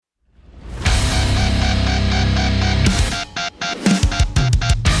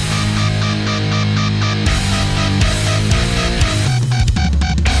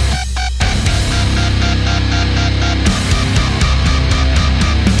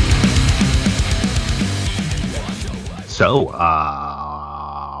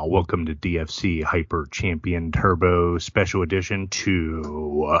Welcome to DFC Hyper Champion Turbo Special Edition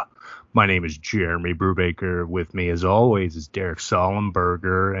 2. My name is Jeremy Brubaker. With me, as always, is Derek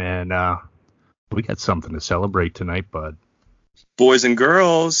Solenberger, and we got something to celebrate tonight, bud. Boys and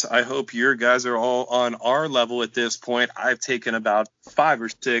girls, I hope your guys are all on our level at this point. I've taken about 5 or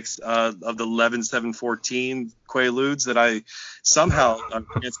 6 of the 11-7-14 Quaaludes that I somehow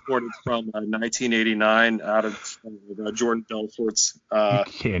transported from 1989 out of Jordan Belfort's. You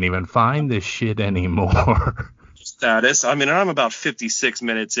can't even find this shit anymore. Status. I mean, I'm about 56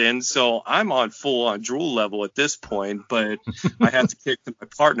 minutes in, so I'm on full-on drool level at this point. But I had to kick to my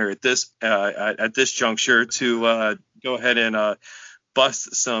partner at this juncture to go ahead and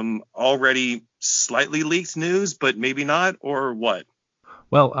bust some already slightly leaked news, but maybe not, or what?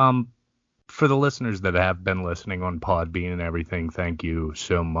 Well, for the listeners that have been listening on Podbean and everything, thank you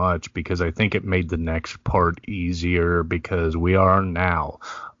so much, because I think it made the next part easier, because we are now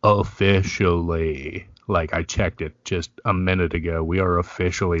officially, like I checked it just a minute ago, we are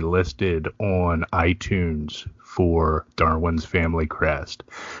officially listed on iTunes for Darwin's Family Crest.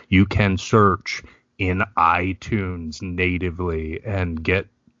 You can search in iTunes natively and get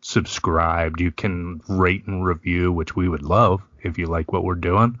subscribed. You can rate and review, which we would love if you like what we're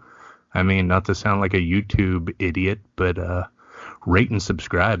doing. I mean, not to sound like a YouTube idiot, but rate and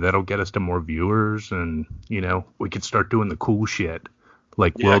subscribe. That'll get us to more viewers, and, you know, we could start doing the cool shit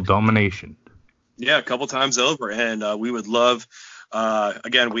like world domination. Yeah, a couple times over, and we would love.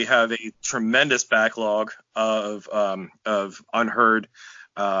 Again, we have a tremendous backlog of unheard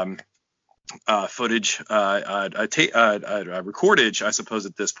footage, recordage, I suppose,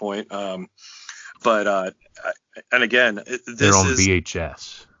 at this point. But and again, they're on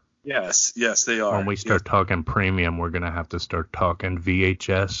VHS. Yes, they are. When we start talking premium, we're gonna have to start talking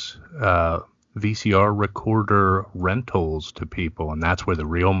VHS, VCR recorder rentals to people, and that's where the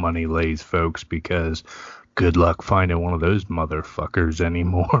real money lays, folks. Because good luck finding one of those motherfuckers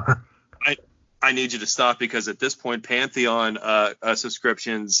anymore. I need you to stop, because at this point, Pantheon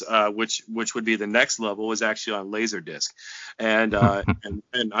subscriptions, which would be the next level, is actually on Laserdisc, and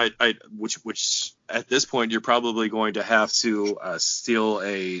which at this point you're probably going to have to steal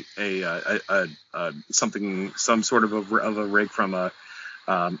some sort of a rig from a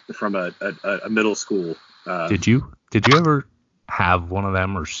middle school. Did you ever have one of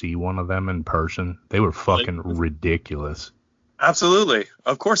them or see one of them in person? They were fucking ridiculous. Absolutely,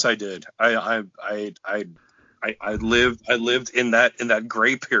 of course I did. I lived in that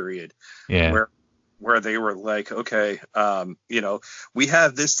gray period, where they were like, okay, we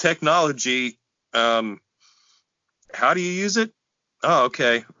have this technology. How do you use it? Oh,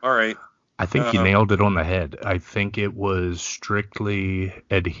 okay, all right. I think you nailed it on the head. I think it was strictly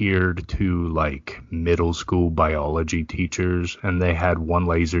adhered to like middle school biology teachers, and they had one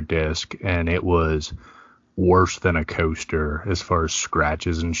laser disc, and it was worse than a coaster as far as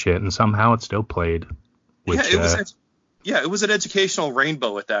scratches and shit, and somehow it still played. Which, it was an educational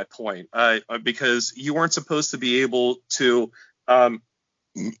rainbow at that point, because you weren't supposed to be able to, it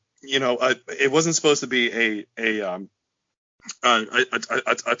wasn't supposed to be a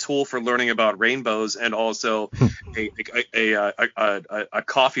tool for learning about rainbows, and also a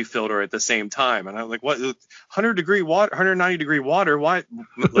coffee filter at the same time. And I'm like, what? 190 degree water? Why?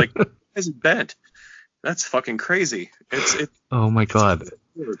 Like, why is it bent? That's fucking crazy. Oh my god.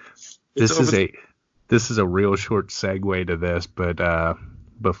 This is a real short segue to this, but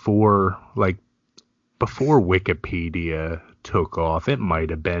before Wikipedia took off, it might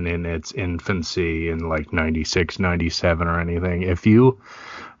have been in its infancy in like 96, 97 or anything. If you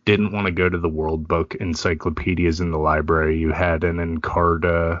didn't want to go to the World Book encyclopedias in the library, you had an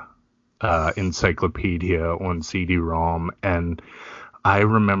Encarta encyclopedia on CD-ROM, and I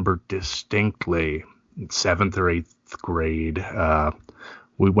remember distinctly in 7th or 8th grade,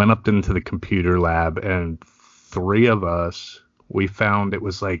 we went up into the computer lab, and 3 of us, we found it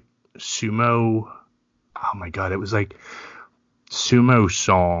was like sumo. Oh my god, it was like sumo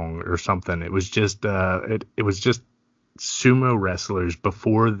song or something. It was just it was just sumo wrestlers,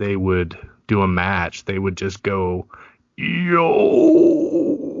 before they would do a match, they would just go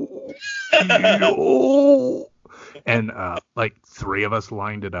yo. And like 3 of us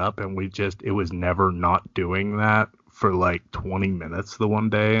lined it up, and it was never not doing that for like 20 minutes the one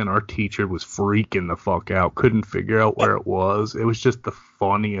day, and our teacher was freaking the fuck out, couldn't figure out where it was. It was just the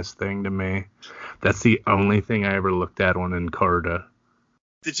funniest thing to me. That's the only thing I ever looked at on Encarta.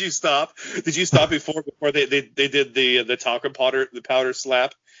 Did you stop before they did the talcum powder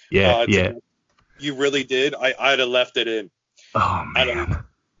slap? Yeah. You really did? I'd have left it in. Oh man.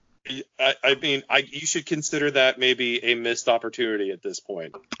 I mean, you should consider that maybe a missed opportunity at this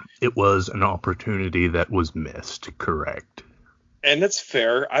point. It was an opportunity that was missed, correct. And that's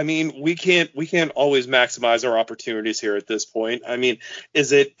fair. I mean, we can't always maximize our opportunities here at this point. I mean, is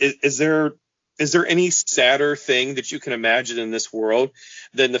there any sadder thing that you can imagine in this world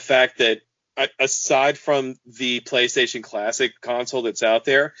than the fact that aside from the PlayStation Classic console that's out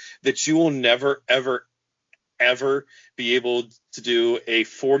there, that you will never ever be able to do a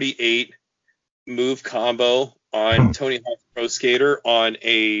 48 move combo on Tony Hawk Pro Skater on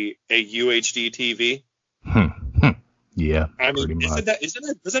a UHD TV? Yeah, I mean,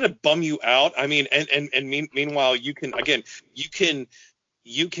 doesn't it bum you out? I mean, meanwhile, you can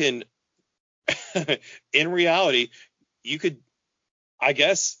in reality, you could, I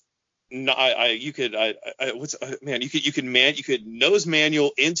guess, you could nose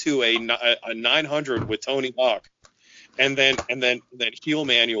manual into a 900 with Tony Hawk, and then heel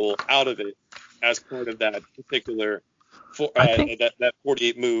manual out of it as part of that particular that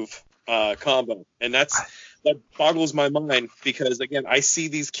 48 move combo, and that boggles my mind because again, I see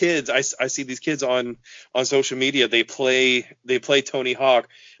these kids on social media. They play Tony Hawk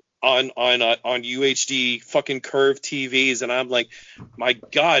on UHD fucking curved TVs, and I'm like, my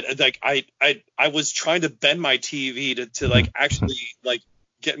God, like I was trying to bend my TV to like actually like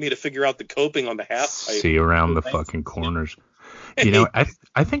get me to figure out the coping on the half pipe. See around the fucking corners. You know,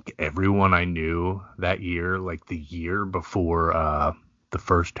 I think everyone I knew that year, like the year before the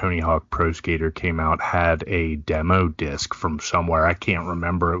first Tony Hawk Pro Skater came out, had a demo disc from somewhere. I can't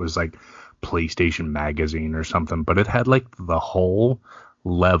remember. It was like PlayStation Magazine or something, but it had like the whole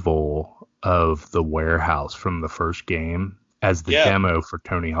level of the warehouse from the first game as the demo for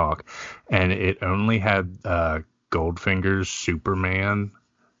Tony Hawk. And it only had Goldfinger's Superman,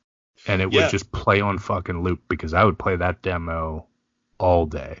 and it would just play on fucking loop because I would play that demo all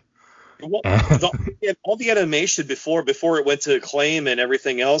day. Well, all the animation before it went to Acclaim and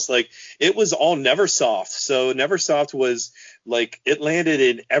everything else, like it was all Neversoft. So Neversoft was like, it landed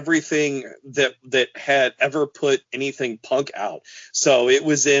in everything that had ever put anything punk out. So it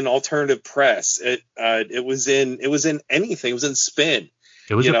was in alternative press. It was in anything. It was in Spin.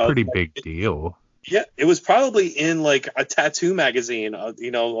 It was a pretty big deal. Yeah, it was probably in like a tattoo magazine.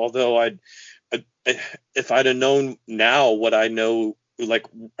 Although if I'd have known now what I know.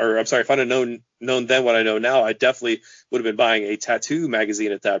 If I'd have known then what I know now, I definitely would have been buying a tattoo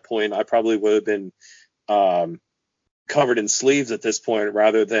magazine at that point. I probably would have been covered in sleeves at this point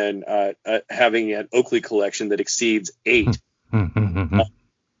rather than having an Oakley collection that exceeds 8. I've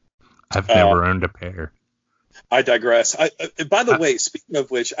never owned a pair. I digress. By the way, speaking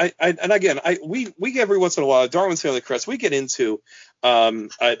of which, we every once in a while, Darwin's Family Crest, we get into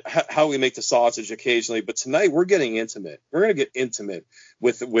how we make the sausage occasionally, but tonight we're getting intimate. We're going to get intimate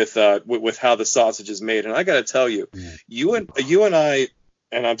with how the sausage is made, and I got to tell you, you and I,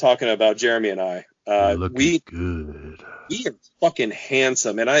 and I'm talking about Jeremy and I, we good. We are fucking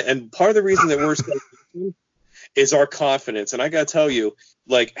handsome, and part of the reason that we're so handsome is our confidence, and I got to tell you.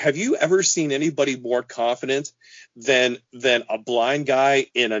 Like, have you ever seen anybody more confident than a blind guy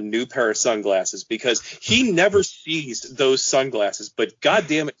in a new pair of sunglasses? Because he never sees those sunglasses, but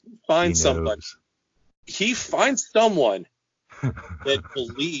goddamn it, he finds someone that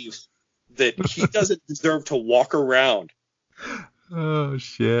believes that he doesn't deserve to walk around. Oh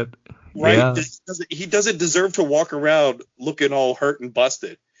shit! Right? Yeah. He doesn't deserve to walk around looking all hurt and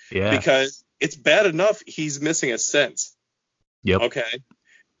busted. Yeah. Because it's bad enough he's missing a sense. Yep. Okay.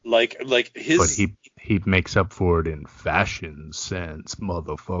 Like his. But he makes up for it in fashion sense,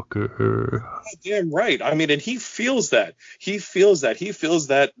 motherfucker. Damn right. I mean, and he feels that. He feels that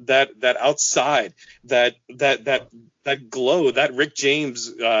outside, that glow, that Rick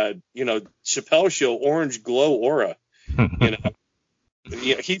James, Chappelle Show orange glow aura.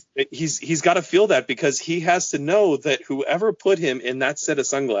 Yeah, he's got to feel that because he has to know that whoever put him in that set of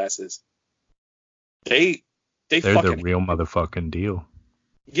sunglasses, they're the real motherfucking deal.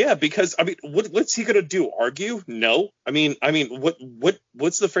 Yeah, because I mean, what's he gonna do? Argue? No. I mean,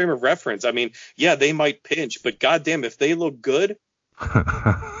 what's the frame of reference? I mean, yeah, they might pinch, but goddamn, if they look good,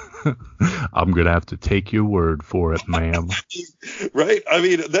 I'm gonna have to take your word for it, ma'am. Right? I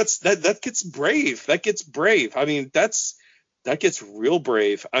mean, that gets brave. That gets brave. I mean, that gets real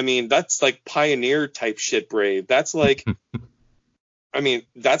brave. I mean, that's like pioneer type shit brave. That's like, I mean,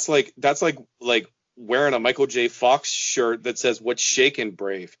 that's like wearing a Michael J. Fox shirt that says "What's shaking,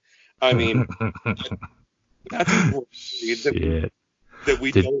 brave." I mean, that's shit that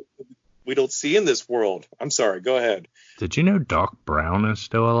we don't see in this world. I'm sorry. Go ahead. Did you know Doc Brown is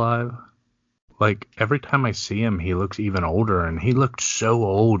still alive? like every time I see him, he looks even older, and he looked so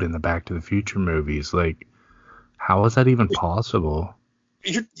old in the Back to the Future movies. Like, how is that even possible?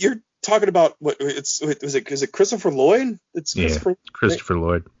 You're talking about what? Is it Christopher Lloyd? It's Yeah, Christopher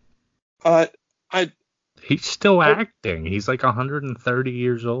Lloyd. I He's still acting. He's like 130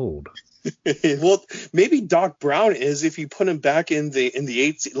 years old. well, maybe Doc Brown is if you put him back in the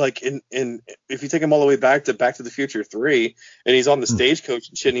eight, like in if you take him all the way back to Back to the Future 3, and he's on the Stagecoach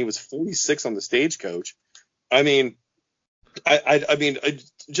and shit, and he was 46 on the Stagecoach. I mean, I mean,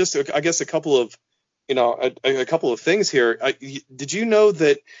 just I guess a couple of a couple of things here. Did you know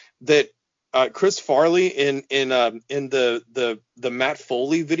that Chris Farley in the Matt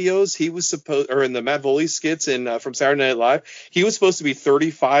Foley videos, he was supposed, or in the Matt Foley skits from Saturday Night Live, he was supposed to be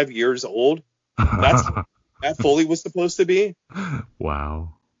 35 years old. That's Matt Foley was supposed to be.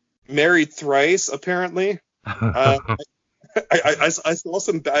 Wow. Married thrice, apparently. I saw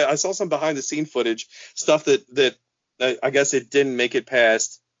some behind the scene footage stuff that I guess it didn't make it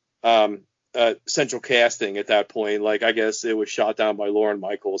past central casting at that point. Like, I guess it was shot down by Lorne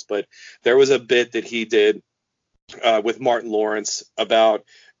Michaels, but there was a bit that he did with Martin Lawrence about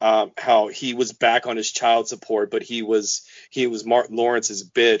how he was back on his child support, but he was Martin Lawrence's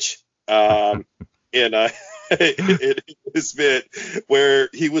bitch in this bit where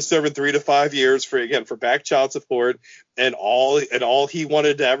he was serving 3 to 5 years for back child support, and all he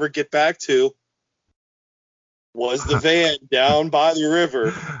wanted to ever get back to was the van down by the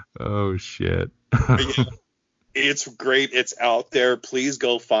river. Oh shit. Yeah, it's great. It's out there. Please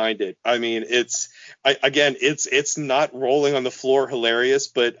go find it. I mean, it's not rolling on the floor hilarious,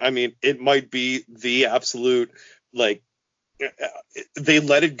 but I mean, it might be the absolute, like, they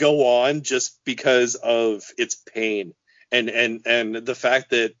let it go on just because of its pain and the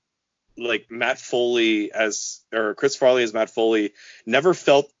fact that, like, Chris Farley as Matt Foley never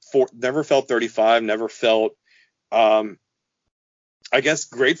felt 35, never felt I guess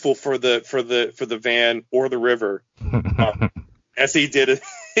grateful for the van or the river, as he did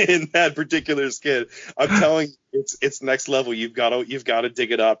in that particular skit. I'm telling you, it's next level. You've got to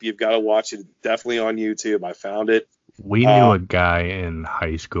dig it up. You've got to watch it. Definitely on YouTube. I found it. We knew a guy in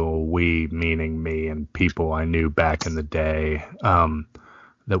high school. We, meaning me and people I knew back in the day,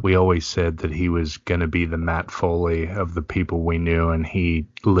 that we always said that he was gonna be the Matt Foley of the people we knew, and he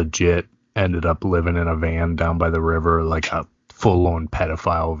legit ended up living in a van down by the river, like a full-on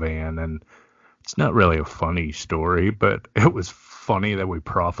pedophile van. And it's not really a funny story, but it was funny that we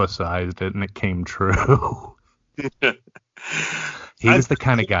prophesized it and it came true. He was the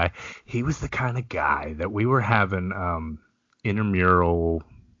kind of guy that we were having intramural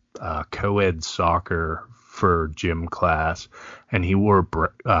co-ed soccer for gym class, and he wore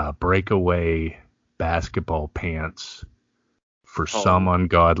breakaway basketball pants for some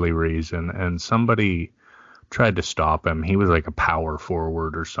ungodly reason, and somebody tried to stop him. He was like a power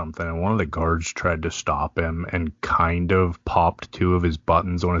forward or something, and one of the guards tried to stop him and kind of popped 2 of his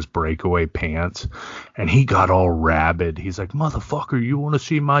buttons on his breakaway pants, and he got all rabid. He's like, "Motherfucker, you want to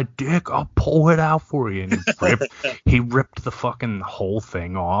see my dick? I'll pull it out for you." And he ripped the fucking whole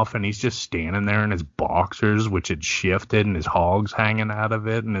thing off, and he's just standing there in his boxers, which had shifted, and his hog's hanging out of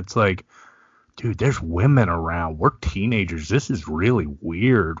it. And it's like, dude, there's women around. We're teenagers. This is really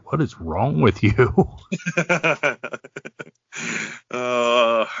weird. What is wrong with you?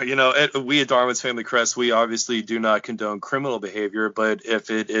 We at Darwin's Family Crest, we obviously do not condone criminal behavior, but if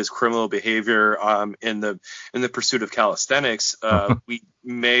it is criminal behavior in the pursuit of calisthenics, we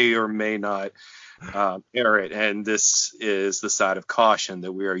may or may not air it. And this is the side of caution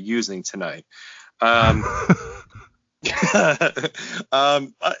that we are using tonight. While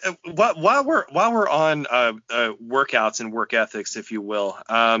we're on workouts and work ethics, if you will,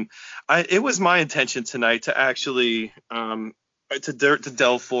 it was my intention tonight to actually to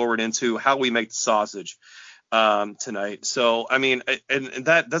delve forward into how we make the sausage tonight. So I mean, and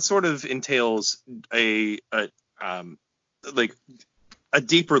that sort of entails a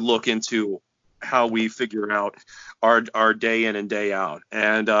deeper look into how we figure out our day in and day out.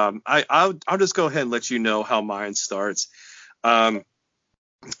 And I'll just go ahead and let you know how mine starts. I'm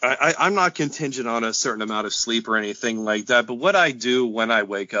not contingent on a certain amount of sleep or anything like that, but what I do when I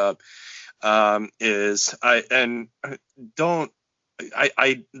wake up is the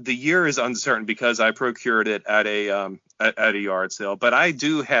year is uncertain because I procured it at a yard sale, but I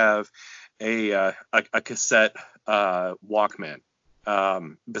do have a cassette Walkman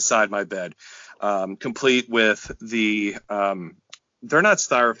beside my bed, complete with the they're not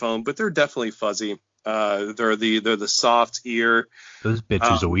styrofoam, but they're definitely fuzzy. They're the soft ear. Those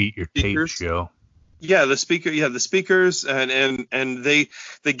bitches will eat your tape, speakers. Joe. Yeah, the speakers, and they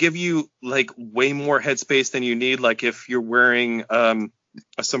give you like way more headspace than you need. Like if you're wearing a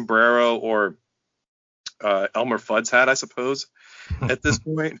sombrero or Elmer Fudd's hat, I suppose, at this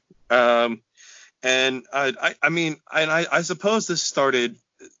point. And I mean, I suppose this started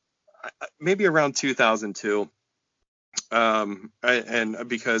maybe around 2002. And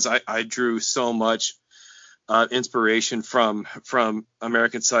because I drew so much inspiration from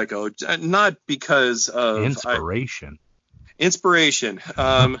American Psycho, not because of inspiration.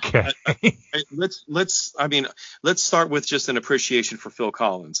 Okay. Let's start with just an appreciation for Phil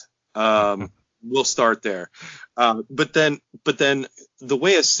Collins. We'll start there. But then the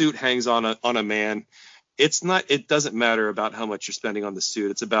way a suit hangs on a man, it doesn't matter about how much you're spending on the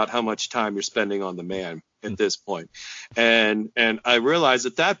suit. It's about how much time you're spending on the man at this point. And I realized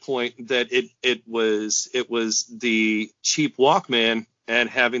at that point that it was the cheap Walkman and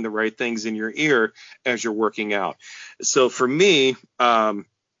having the right things in your ear as you're working out. So for me,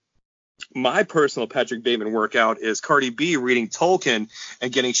 my personal Patrick Bateman workout is Cardi B reading Tolkien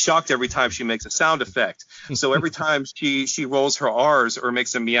and getting shocked every time she makes a sound effect. So every time she rolls her R's or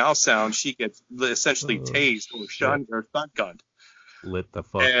makes a meow sound, she gets essentially tased or shotgunned. Lit the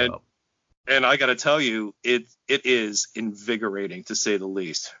fuck up. And I got to tell you, it is invigorating to say the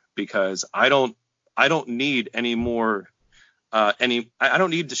least, because I don't need any more I don't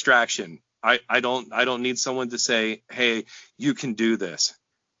need distraction. I don't need someone to say, hey, you can do this.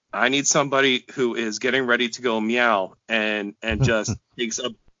 I need somebody who is getting ready to go meow and just takes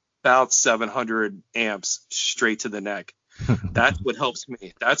about 700 amps straight to the neck. That's what helps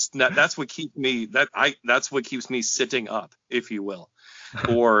me. That's what keeps me that's what keeps me sitting up, if you will,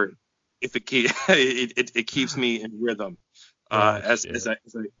 or if it keeps me in rhythm as I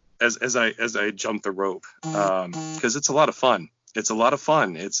jump the rope, because it's a lot of fun.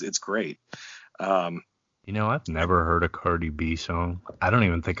 It's great. I've never heard a Cardi B song. I don't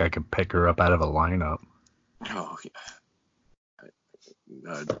even think I could pick her up out of a lineup. Oh, yeah.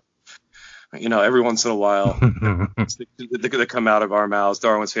 Every once in a while, they come out of our mouths.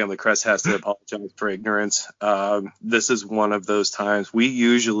 Darwin's Family Crest has to apologize for ignorance. This is one of those times. We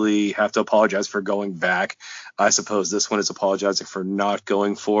usually have to apologize for going back. I suppose this one is apologizing for not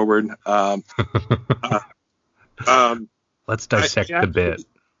going forward. Let's dissect the bit.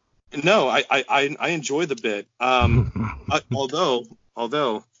 No, I enjoy the bit. Although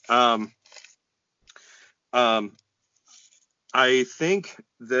I think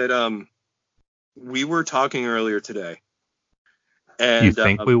that we were talking earlier today. And you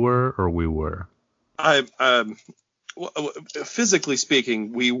think we were, or we were? Physically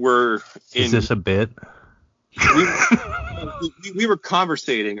speaking, we were. Is this a bit? We were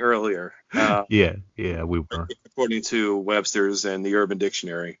conversating earlier. Yeah, we were. According to Webster's and the Urban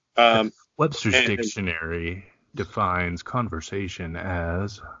Dictionary. Webster's Dictionary defines conversation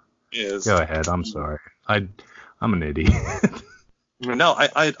as. Go ahead. I'm sorry. I'm an idiot. No,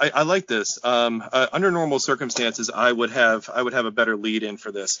 I like this. Under normal circumstances, I would have a better lead in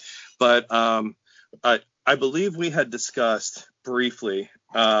for this, but I believe we had discussed briefly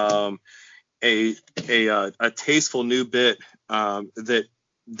a tasteful new bit that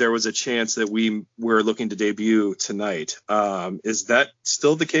there was a chance that we were looking to debut tonight. Is that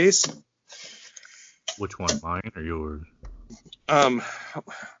still the case? Which one, mine or yours?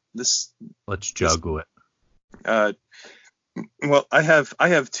 Let's juggle it. Well, I have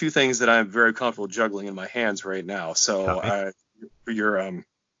two things that I'm very comfortable juggling in my hands right now. So you're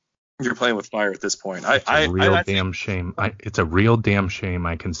playing with fire at this point. It's a real damn shame. It's a real damn shame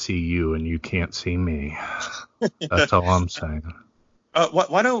I can see you and you can't see me. That's all I'm saying.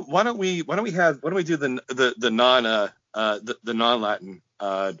 Why don't we do the non-Latin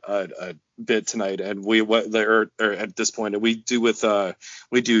bit tonight, and at this point, and we do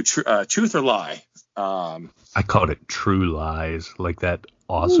truth or lie. I called it True Lies, like that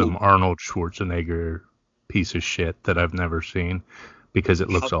awesome Arnold Schwarzenegger piece of shit that I've never seen because it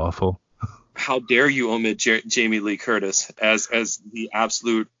looks awful. How dare you omit Jamie Lee Curtis as the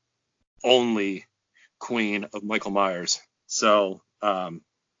absolute only queen of Michael Myers? So,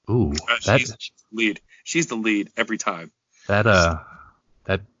 she's the lead. She's the lead every time. That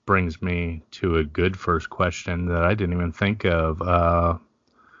brings me to a good first question that I didn't even think of.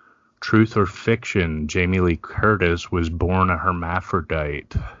 Truth or fiction? Jamie Lee Curtis was born a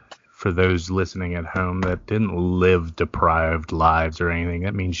hermaphrodite. For those listening at home that didn't live deprived lives or anything,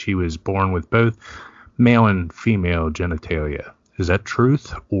 that means she was born with both male and female genitalia. Is that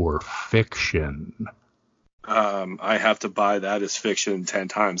truth or fiction? I have to buy that as fiction 10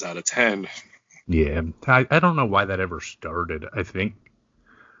 times out of 10. Yeah, I don't know why that ever started. I think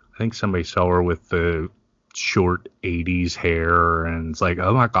think somebody saw her with the short 80s hair, and it's like,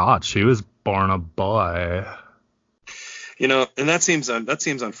 oh my God, she was born a boy. And that seems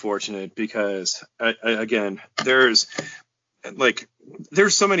unfortunate because again, there's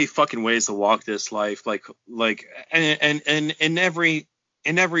so many fucking ways to walk this life, and in every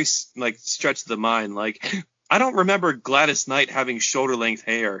like stretch of the mind, like I don't remember Gladys Knight having shoulder length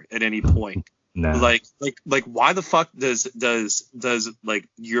hair at any point. No. Like why the fuck does like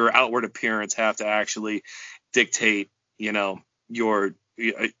your outward appearance have to actually dictate, your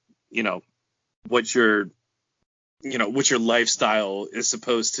what your lifestyle is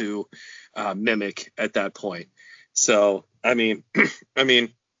supposed to mimic at that point. So I mean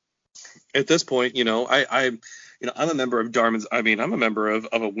at this point, I'm a member of Darwin's. I mean, I'm a member of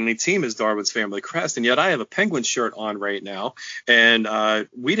a winning team as Darwin's family crest, and yet I have a Penguin shirt on right now, and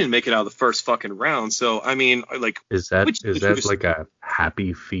we didn't make it out of the first fucking round. So I mean, like, is that like a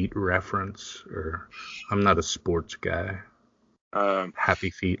Happy Feet reference? Or I'm not a sports guy.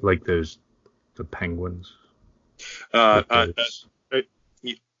 Happy Feet, like the Penguins. The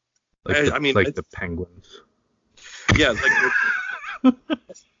Penguins. Yeah,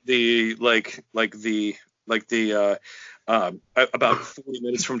 about 40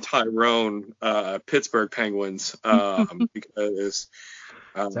 minutes from Tyrone, Pittsburgh Penguins, because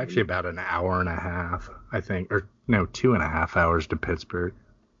it's actually about an hour and a half, I think, or no, 2.5 hours to Pittsburgh.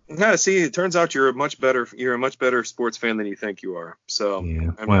 Yeah, see, it turns out you're a much better sports fan than you think you are. So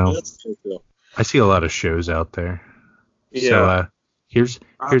yeah, I see a lot of shows out there. Yeah. So here's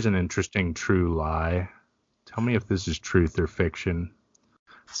an interesting true lie. Tell me if this is truth or fiction.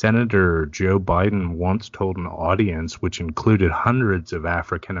 Senator Joe Biden once told an audience, which included hundreds of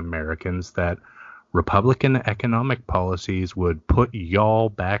African Americans, that Republican economic policies would put y'all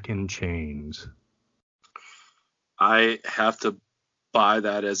back in chains. I have to buy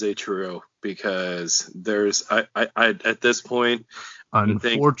that as a true, because there's I at this point.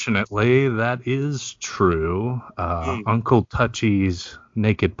 Unfortunately, that is true. Uncle Touchy's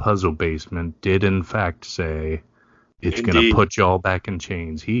Naked Puzzle Basement did in fact say it's going to put y'all back in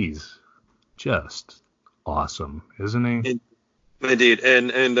chains. He's just awesome, isn't he? Indeed.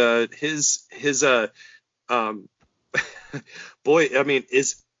 And his boy, I mean,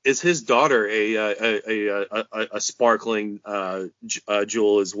 is his daughter a sparkling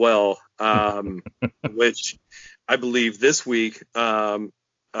jewel as well, which I believe this week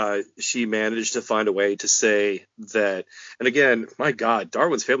she managed to find a way to say that. And again, my God,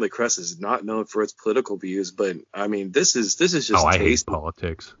 Darwin's Family Crest is not known for its political views, but I mean, this is just I hate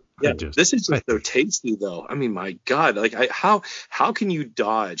politics. Yeah, this is just so tasty, though. I mean, my God, like how can you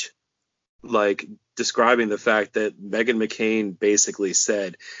dodge like describing the fact that Meghan McCain basically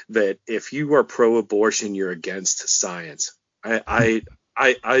said that if you are pro-abortion, you're against science. I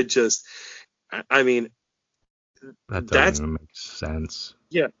mean, that doesn't even make sense.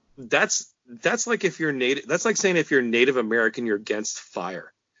 Yeah, that's like if you're native. That's like saying if you're Native American, you're against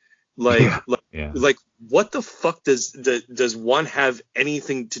fire. Like what the fuck does one have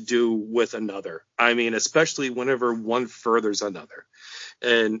anything to do with another? I mean, especially whenever one furthers another,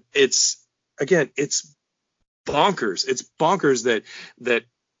 and it's bonkers. It's bonkers that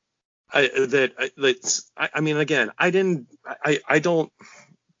I mean, again, I don't.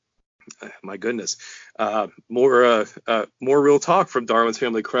 My goodness, more real talk from Darwin's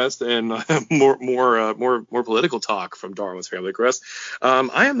Family Crest, and more political talk from Darwin's Family Crest.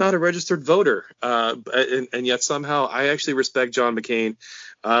 I am not a registered voter, and yet somehow I actually respect John McCain,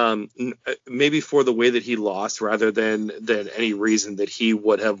 maybe for the way that he lost, rather than any reason that he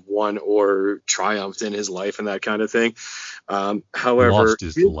would have won or triumphed in his life and that kind of thing. However, lost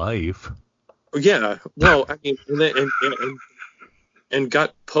his life. Yeah, well, I mean, and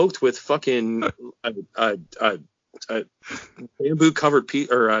got poked with fucking bamboo covered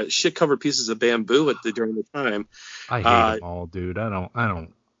shit covered pieces of bamboo during the time. I hate them all, dude. I'm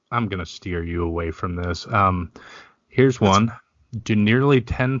gonna steer you away from this. Here's one. Do nearly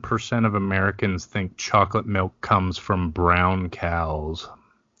 10% of Americans think chocolate milk comes from brown cows?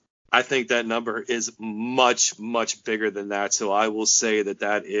 I think that number is much, much bigger than that. So I will say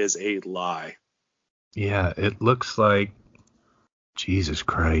that is a lie. Yeah, it looks like. Jesus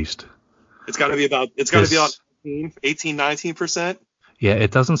Christ. It's got to be about 18, 19%. Yeah,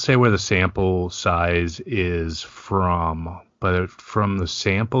 it doesn't say where the sample size is from, but from the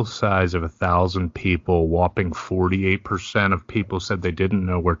sample size of 1,000 people, whopping 48% of people said they didn't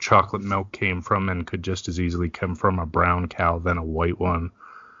know where chocolate milk came from and could just as easily come from a brown cow than a white one.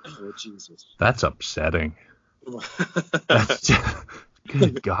 Oh, Jesus. That's upsetting.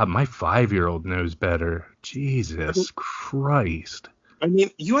 Good God, my 5-year-old knows better. Jesus Christ. I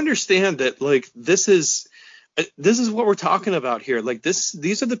mean, you understand that, like, this is what we're talking about here. Like,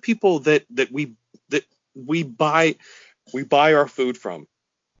 these are the people that we buy our food from.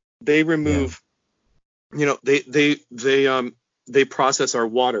 They remove, they process our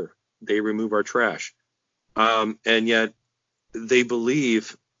water. They remove our trash. And yet they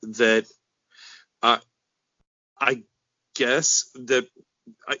believe that, I guess that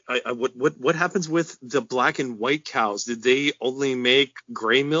what happens with the black and white cows? Did they only make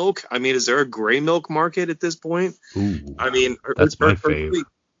gray milk? I mean, is there a gray milk market at this point? Ooh, I mean, that's my fave.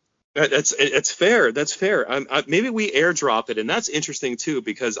 It's fair. That's fair. Maybe we airdrop it, and that's interesting too,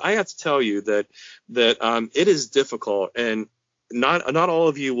 because I have to tell you that it is difficult, and not all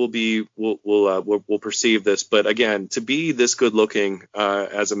of you will perceive this, but again, to be this good looking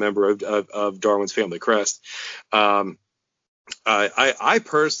as a member of Darwin's Family Crest, I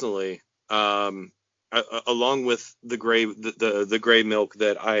personally, along with the gray milk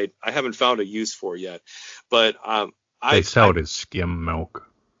that I haven't found a use for yet, but they sell it as skim milk.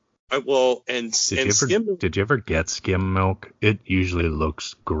 Did you ever get skim milk? It usually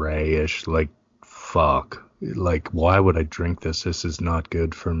looks grayish, like fuck. Like, why would I drink this? This is not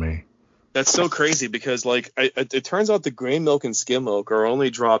good for me. That's so crazy, because like it turns out the gray milk and skim milk are only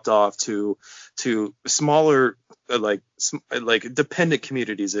dropped off to smaller like dependent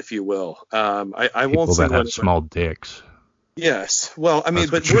communities, if you will. I People won't say that have small dicks. Yes. Well, I mean,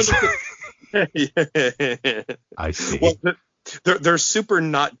 but I see. Well, they're super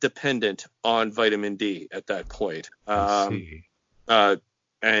not dependent on vitamin D at that point. I see.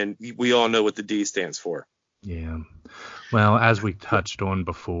 And we all know what the D stands for. Yeah. Well, as we touched on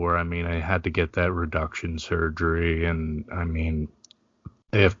before, I mean, I had to get that reduction surgery, and I mean,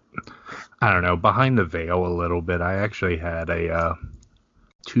 I don't know, behind the veil a little bit, I actually had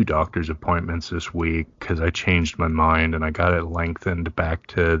 2 doctor's appointments this week because I changed my mind and I got it lengthened back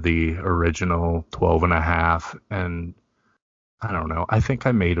to the original 12.5, and I don't know, I think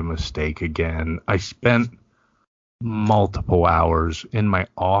I made a mistake again. I spent multiple hours in my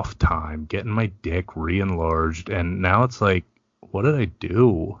off time getting my dick re-enlarged, and now it's like, what did I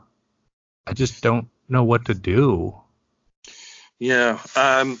do? I just don't know what to do. Yeah.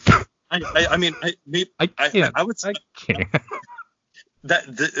 I can't.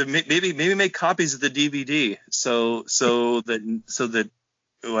 Maybe make copies of the DVD so that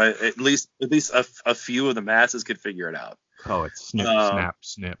at least a few of the masses could figure it out. Oh, it's snip,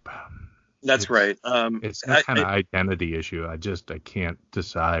 snip. That's right. It's that kind of identity issue. I can't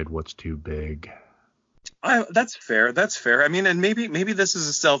decide what's too big. That's fair. That's fair. I mean, and maybe this is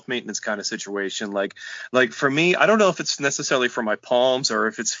a self-maintenance kind of situation. Like for me, I don't know if it's necessarily for my palms or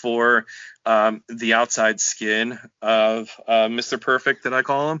if it's for the outside skin of Mr. Perfect that I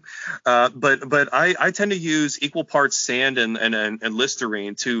call him. But I tend to use equal parts sand and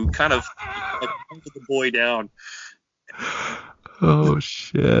Listerine to kind of calm the boy down. Oh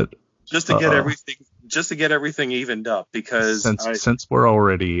shit. Just to get everything evened up, because since we're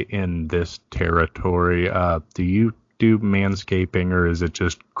already in this territory, do you do manscaping, or is it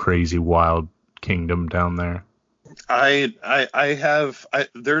just crazy wild kingdom down there?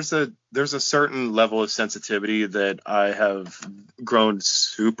 There's a certain level of sensitivity that I have grown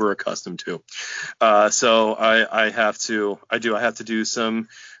super accustomed to. So I have to do some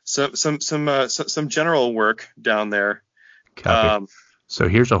general work down there. So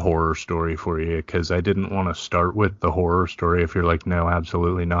here's a horror story for you, because I didn't want to start with the horror story if you're like, no,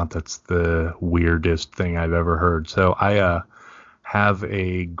 absolutely not. That's the weirdest thing I've ever heard. So I have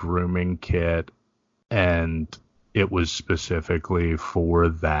a grooming kit, and it was specifically for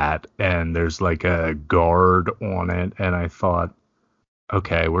that. And there's like a guard on it. And I thought,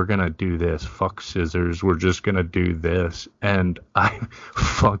 okay, we're going to do this. Fuck scissors. We're just going to do this. And I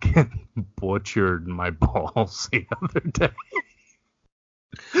fucking butchered my balls the other day.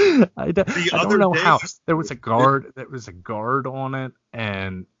 I don't know how. There was a guard on it,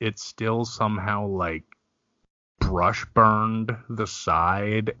 and it still somehow like brush burned the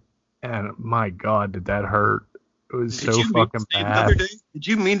side, and my god, did that hurt. It was so fucking bad. Did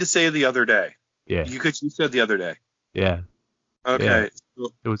you mean to say the other day? Yeah. Because you said the other day. Yeah. Okay. Yeah.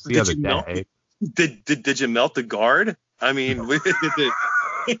 It was the other day. Did you melt the guard? I mean,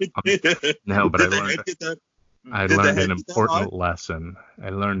 no, but I learned an important lesson.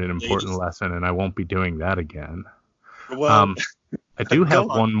 And I won't be doing that again. Well, I do have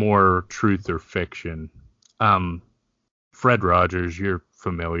one more truth or fiction. Fred Rogers, you're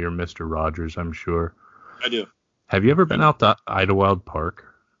familiar, Mr. Rogers, I'm sure. I do. Have you ever been out to Idlewild Park?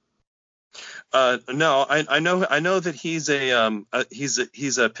 No, I know that he's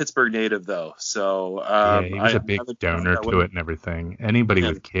a Pittsburgh native though. So Yeah, he was I a big haven't found donor that to one. it and everything. Anybody Yeah.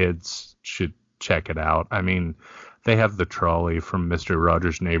 with kids should check it out. I mean, they have the trolley from Mr.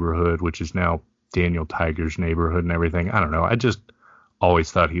 Rogers' Neighborhood, which is now Daniel Tiger's neighborhood and everything. I don't know. I just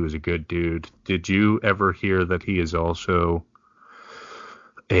always thought he was a good dude. Did you ever hear that he is also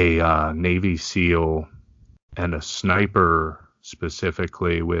a Navy SEAL and a sniper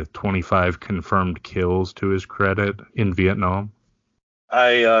specifically with 25 confirmed kills to his credit in Vietnam?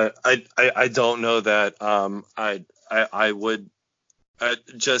 I don't know that. I would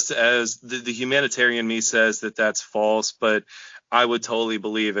just as the humanitarian me says that that's false, but I would totally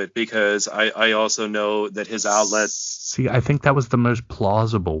believe it because I also know that his outlet. See, I think that was the most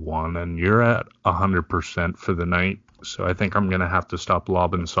plausible one, and you're at 100% for the night. So I think I'm going to have to stop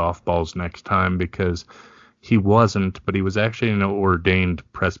lobbing softballs next time because he wasn't, but he was actually an ordained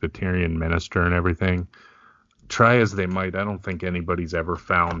Presbyterian minister and everything. Try as they might, I don't think anybody's ever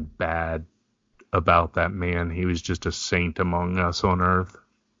found bad about that man. He was just a saint among us on earth.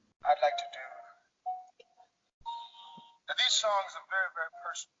 I'd like to do. Now, these songs are very, very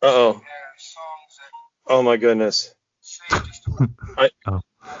personal. Uh-oh. They're songs that Oh my goodness. say just about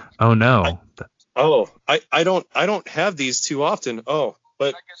Oh no. I don't have these too often. I guess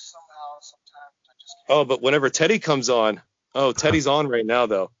sometimes I just can't. But whenever Teddy comes on, Teddy's on right now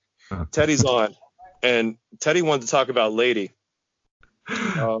though. Teddy's on, and Teddy wanted to talk about Lady.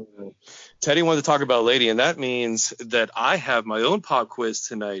 Teddy wanted to talk about Lady, and that means that I have my own pop quiz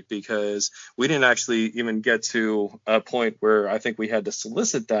tonight because we didn't actually even get to a point where I think we had to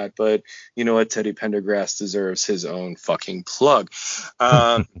solicit that. But you know what? Teddy Pendergrass deserves his own fucking plug.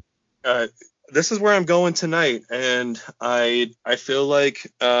 This is where I'm going tonight, and I feel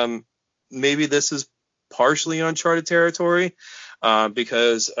like maybe this is partially uncharted territory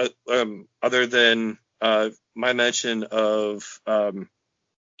because other than my mention of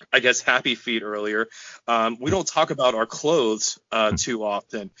I guess Happy Feet earlier, we don't talk about our clothes too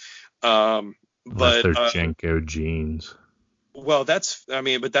often. Unless But they're Jenko jeans. well,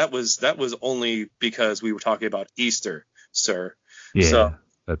 but that was only because we were talking about Easter, sir. Yeah, So,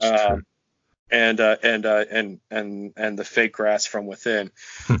 that's um, true. and the fake grass from within.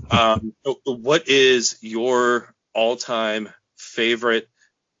 What is your all-time favorite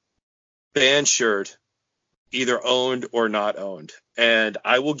band shirt, either owned or not owned? And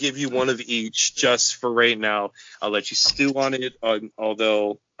I will give you one of each just for right now. I'll let you stew on it,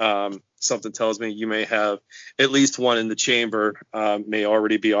 although something tells me you may have at least one in the chamber, may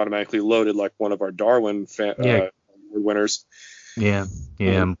already be automatically loaded like one of our Darwin winners. Yeah,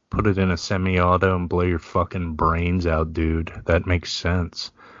 put it in a semi-auto and blow your fucking brains out, dude. That makes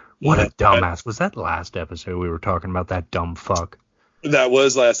sense. What a dumbass. Was that last episode we were talking about that dumb fuck? That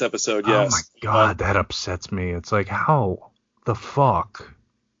was last episode, yes. Oh my god, that upsets me. It's like, how the fuck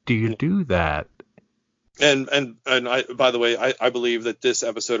do you do that? And I, by the way, I believe that this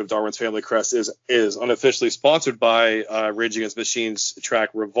episode of Darwin's Family Crest is unofficially sponsored by Rage Against the Machine's track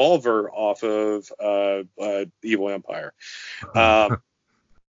Revolver off of Evil Empire. One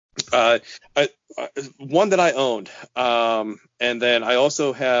that I owned, and then I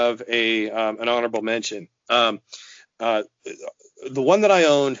also have an honorable mention. The one that I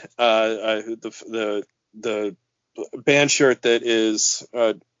owned, the band shirt that is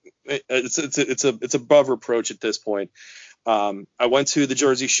it's above reproach at this point. I went to the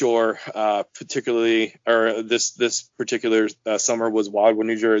Jersey Shore, this particular summer was Wildwood,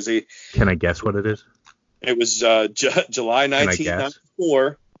 New Jersey. Can I guess what it is? It was July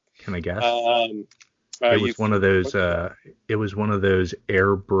 1994. Can I guess? It was one of those. It was one of those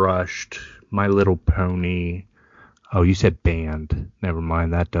airbrushed My Little Pony. Oh, you said band. Never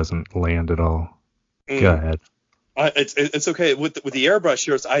mind. That doesn't land at all. Go ahead. It's okay with the airbrush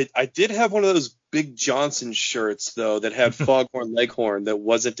shirts. I did have one of those Big Johnson shirts though that had Foghorn Leghorn that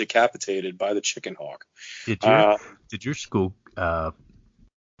wasn't decapitated by the chicken hawk. Did your school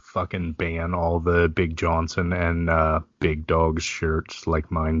fucking ban all the Big Johnson and Big Dog shirts like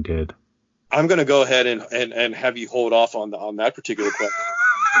mine did? I'm gonna go ahead and have you hold off on that particular question.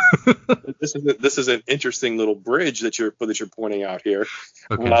 This is an interesting little bridge that you're pointing out here.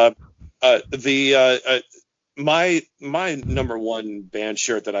 Okay. My number one band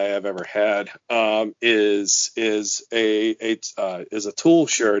shirt that I have ever had is a Tool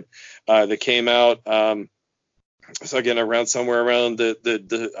shirt that came out so again around somewhere around the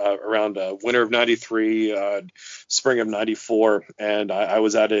winter of '93, spring of '94, and it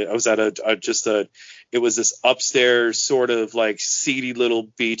was this upstairs sort of like seedy little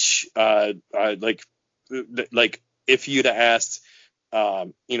beach, like if you'd asked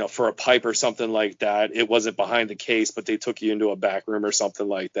for a pipe or something like that. It wasn't behind the case, but they took you into a back room or something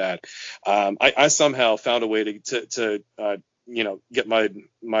like that. I somehow found a way to get my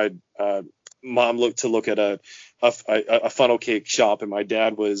mom look at a funnel cake shop, and my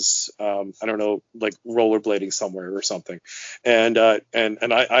dad was I don't know, like rollerblading somewhere or something, and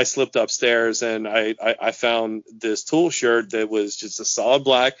I slipped upstairs, and I found this Tool shirt that was just a solid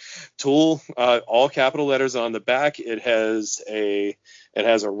black Tool, all capital letters on the back. It has a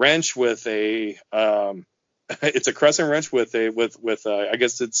wrench with a it's a crescent wrench with I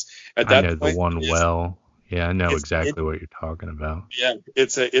guess it's at that I know point the one well. Yeah, I know it's exactly what you're talking about. yeah,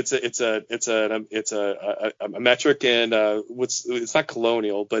 it's a metric, and it's not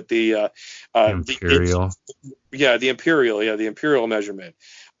colonial, but the Imperial. the imperial measurement.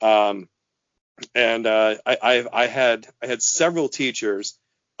 And I had several teachers,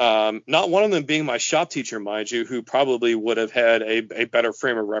 not one of them being my shop teacher, mind you, who probably would have had a better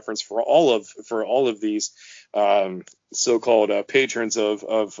frame of reference for all of these so-called patrons of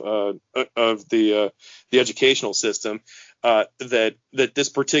the educational system. That this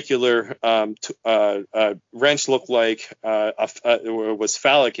particular wrench looked like was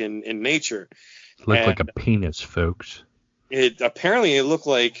phallic in nature. Looked like a penis, folks. It looked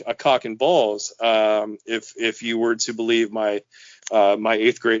like a cock and balls, if you were to believe my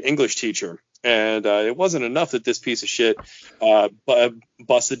 8th grade English teacher. And it wasn't enough that this piece of shit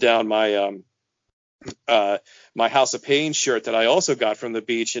busted down my House of Pain shirt that I also got from the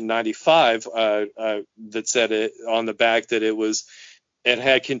beach in '95, that said it on the back that it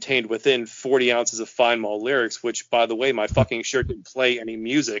had contained within 40 ounces of fine malt lyrics, which, by the way, my fucking shirt didn't play any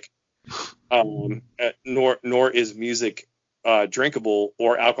music, nor is music drinkable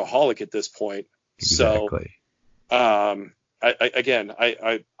or alcoholic at this point. Exactly. So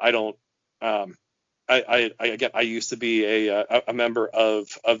I used to be a member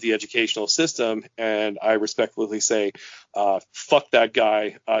of the educational system, and I respectfully say, fuck that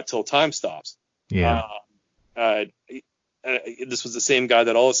guy till time stops. Yeah. This was the same guy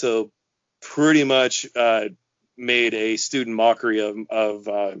that also pretty much made a student mockery of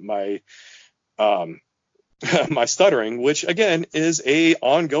my my stuttering, which again is a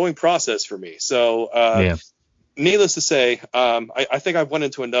ongoing process for me. So needless to say, I think I've went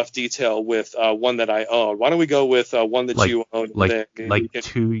into enough detail with one that I own. Why don't we go with one that you own?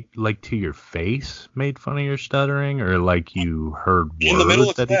 To your face made fun of your stuttering, or like you heard words in the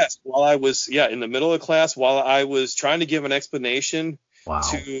middle of class while I was in the middle of class while I was trying to give an explanation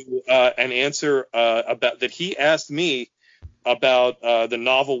to an answer about that he asked me about the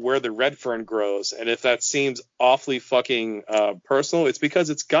novel Where the Red Fern Grows, and if that seems awfully fucking personal, it's because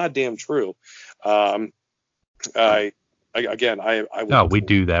it's goddamn true. We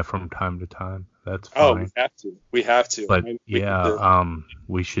do that from time to time. That's fine. Oh, we have to. But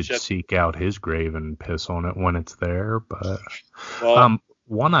we should seek out his grave and piss on it when it's there. But the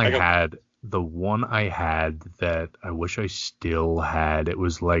one I had that I wish I still had, it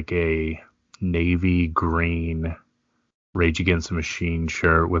was like a navy green Rage Against the Machine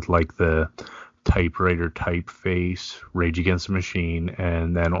shirt with like the typewriter typeface, Rage Against the Machine,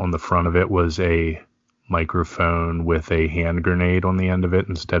 and then on the front of it was a microphone with a hand grenade on the end of it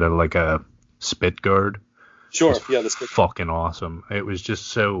instead of like a spit guard. Sure, yeah, that's fucking awesome. It was just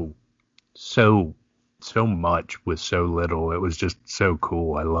so much with so little. It was just so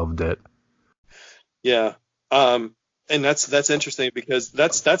cool. I loved it. Yeah. And that's interesting because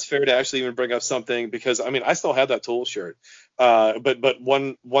that's fair to actually even bring up something, because I mean I still have that Tool shirt, but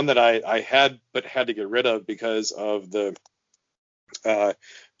one that I had but had to get rid of because of the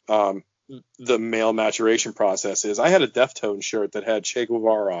male maturation process is I had a Deftones shirt that had Che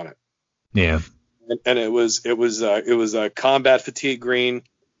Guevara on it. Yeah. And it was a combat fatigue green,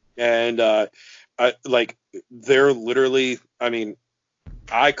 and they're literally, I mean,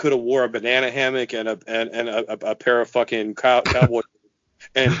 I could have wore a banana hammock and a pair of fucking cowboy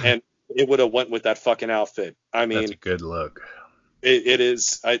and it would have went with that fucking outfit. I mean, that's a good look.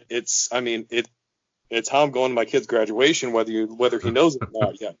 It's how I'm going to my kid's graduation, whether he knows it or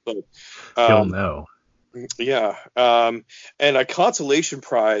not yet. But he'll know. Yeah. And a consolation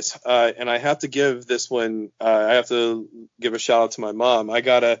prize, and I have to give this one. I have to give a shout out to my mom. I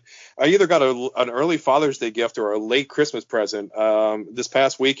either got an early Father's Day gift or a late Christmas present this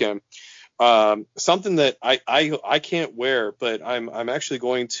past weekend. Something that I can't wear, but I'm actually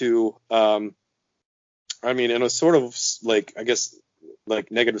going to. I mean, in a sort of like, I guess,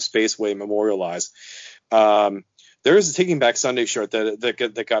 like negative space way, memorialize. There is a Taking Back Sunday shirt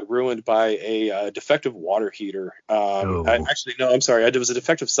that got ruined by a defective water heater. It was a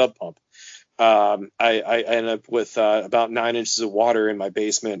defective sub pump. I ended up with about 9 inches of water in my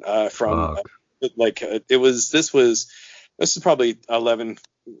basement from Fuck. this is probably 11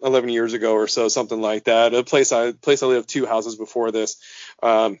 years ago or so, something like that. A place I lived 2 houses before this,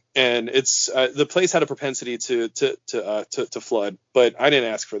 and it's the place had a propensity to flood, but I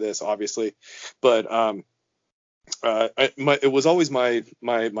didn't ask for this, obviously. But it was always my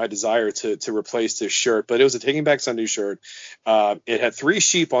desire to replace this shirt, but it was a Taking Back Sunday shirt. It had 3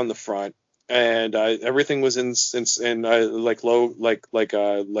 sheep on the front, and everything was in like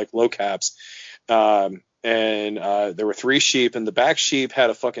low caps. And there were 3 sheep, and the back sheep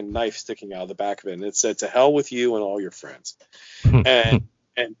had a fucking knife sticking out of the back of it, and it said, "To hell with you and all your friends."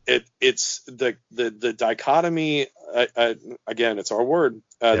 and it's the dichotomy. Again, it's our word.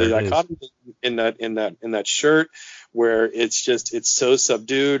 The dichotomy in that shirt, where it's so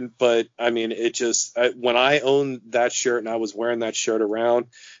subdued. But I mean, when I owned that shirt and I was wearing that shirt around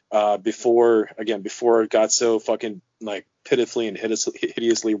before it got so fucking like pitifully and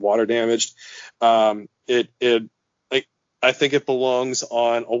hideously water damaged, I think it belongs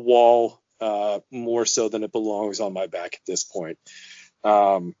on a wall more so than it belongs on my back at this point.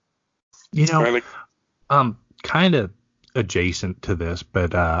 Kind of adjacent to this,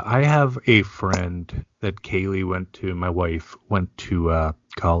 but I have a friend that my wife went to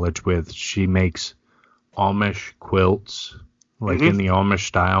college with. She makes Amish quilts, like in the Amish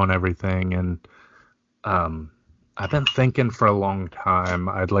style and everything. And I've been thinking for a long time,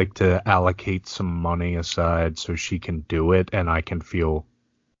 I'd like to allocate some money aside so she can do it, and I can feel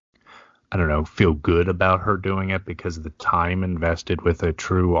good about her doing it, because the time invested with a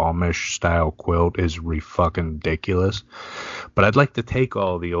true Amish style quilt is fucking ridiculous. But I'd like to take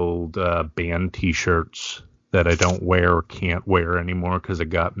all the old band t-shirts that I don't wear or can't wear anymore because I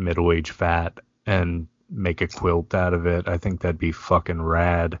got middle-aged fat and make a quilt out of it. I think that'd be fucking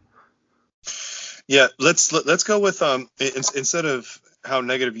rad. Yeah, let's go with instead of how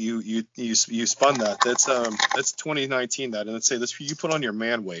negative you spun that. That's 2019 that, and let's say this, you put on your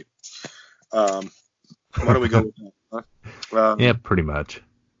man weight. Why don't we go with that? Huh? Yeah, pretty much.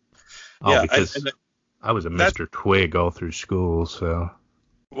 Because I was a Mr. Twig all through school, so.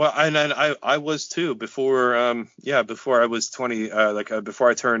 Well, and I was too before I was 20, before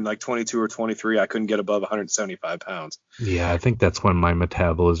I turned like 22 or 23, I couldn't get above 175 pounds. Yeah, I think that's when my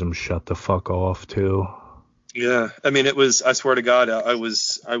metabolism shut the fuck off too. Yeah, I mean, I swear to God, I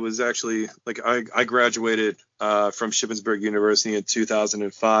was actually, like, I graduated from Shippensburg University in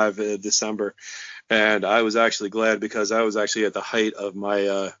 2005 December, and I was actually glad because I was actually at the height of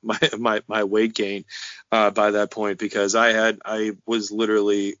my my weight gain by that point, because I was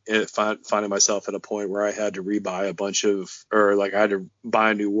literally finding myself at a point where I had to I had to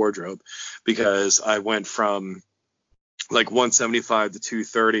buy a new wardrobe, because I went from like 175 to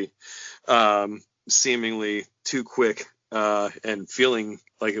 230. Seemingly too quick, and feeling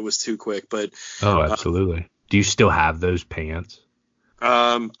like it was too quick. But absolutely. Do you still have those pants?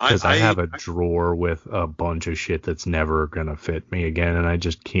 Because I have a drawer with a bunch of shit that's never gonna fit me again, and I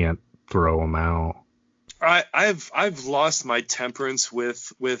just can't throw them out. I've lost my temperance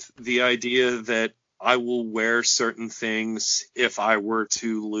with the idea that I will wear certain things if I were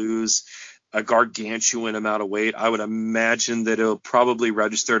to lose a gargantuan amount of weight. I would imagine that it'll probably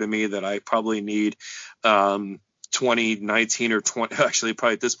register to me that I probably need 2019 or 20, actually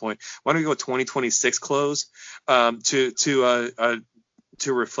probably at this point, why don't we go with 2026 clothes to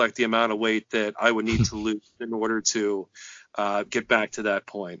reflect the amount of weight that I would need to lose in order to get back to that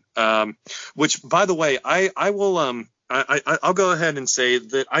point. Which, by the way, I will I'll go ahead and say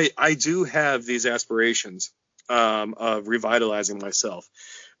that I do have these aspirations of revitalizing myself.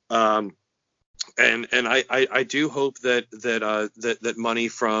 And I do hope that money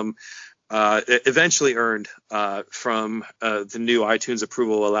from eventually earned from the new iTunes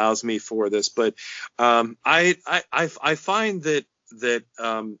approval allows me for this. But I find that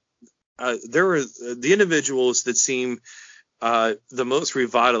there are the individuals that seem the most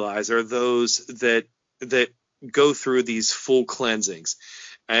revitalized are those that go through these full cleansings,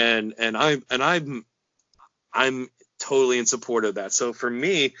 and I'm totally in support of that. So for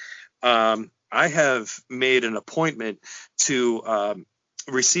me, I have made an appointment to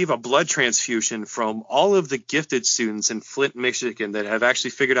receive a blood transfusion from all of the gifted students in Flint, Michigan, that have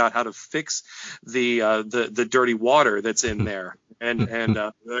actually figured out how to fix the dirty water that's in there, and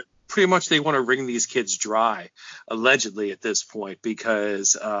pretty much they want to wring these kids dry, allegedly at this point,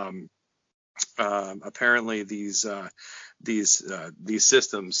 because apparently these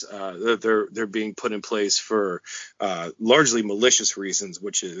systems they're being put in place for largely malicious reasons,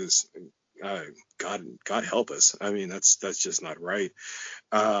 which is God help us. I mean, that's just not right.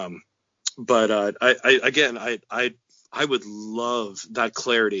 But I would love that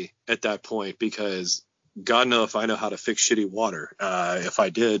clarity at that point, because God knows if I know how to fix shitty water. If I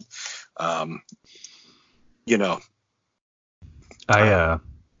did, you know,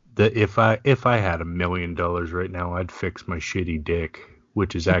 if I had $1 million right now, I'd fix my shitty dick,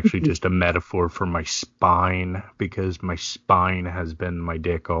 which is actually just a metaphor for my spine, because my spine has been my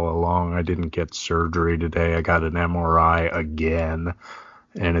dick all along. I didn't get surgery today. I got an MRI again,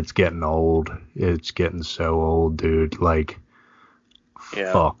 and it's getting old. It's getting so old, dude. Like,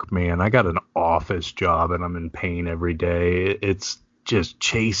 yeah. fuck, man. I got an office job and I'm in pain every day. It's just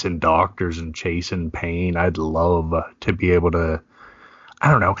chasing doctors and chasing pain. I'd love to be able to,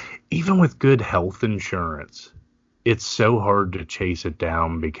 I don't know, even with good health insurance, it's so hard to chase it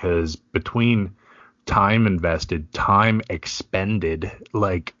down, because between time invested, time expended,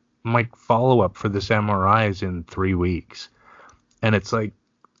 like my follow-up for this MRI is in 3 weeks. And it's like,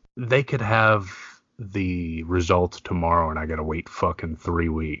 they could have the results tomorrow and I got to wait fucking 3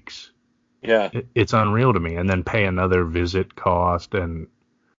 weeks. Yeah. It's unreal to me. And then pay another visit cost. And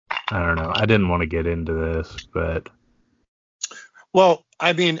I don't know. I didn't want to get into this, but. Well,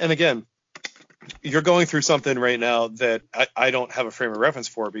 I mean, and again, you're going through something right now that I don't have a frame of reference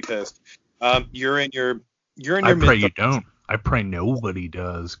for, because you're in your I pray you don't. I pray nobody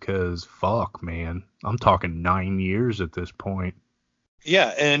does, because fuck, man. I'm talking 9 years at this point.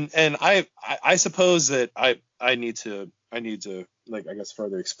 Yeah, and I suppose that I need to like, I guess,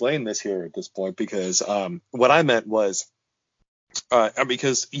 further explain this here at this point, because what I meant was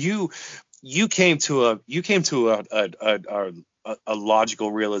because you came to a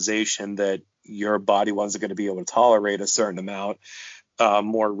logical realization that your body wasn't going to be able to tolerate a certain amount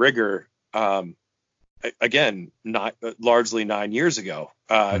more rigor, again, not largely 9 years ago,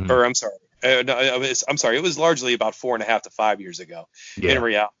 or I'm sorry. I'm sorry. It was largely about 4.5 to 5 years ago, in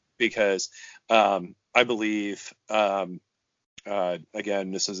reality, because I believe, again,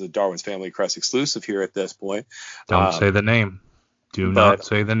 this is a Darwin's Family Crest exclusive here at this point. Don't say the name. Do not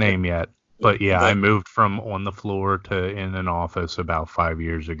say the name yet. But yeah, I moved from on the floor to in an office about 5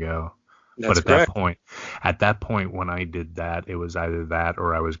 years ago. But at that point, when I did that, it was either that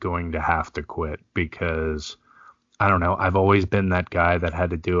or I was going to have to quit, because I don't know. I've always been that guy that had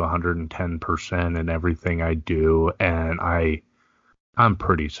to do 110% in everything I do. And I'm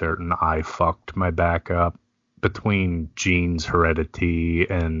pretty certain I fucked my back up between genes, heredity,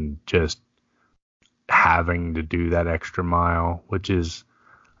 and just having to do that extra mile, which is,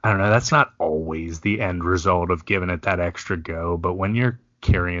 I don't know, that's not always the end result of giving it that extra go. But when you're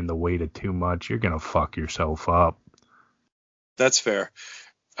carrying the weight of too much, you're going to fuck yourself up. That's fair.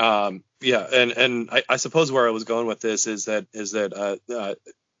 Yeah, and I suppose where I was going with this is that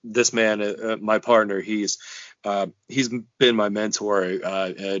this man, my partner, he's been my mentor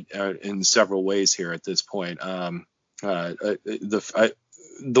in several ways here at this point. The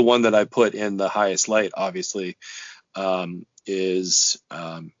one that I put in the highest light, obviously, is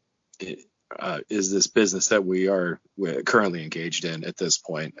this business that we're currently engaged in at this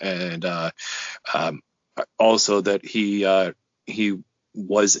point, and also that he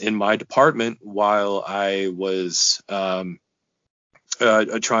was in my department while I was trying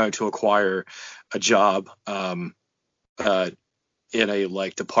to acquire a job in a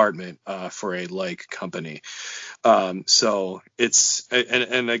like department for a like company. So it's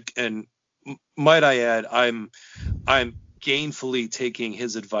and might I add, I'm gainfully taking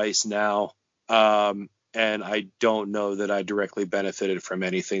his advice now, and I don't know that I directly benefited from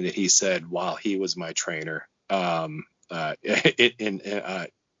anything that he said while he was my trainer. In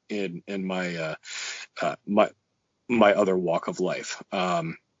my other walk of life,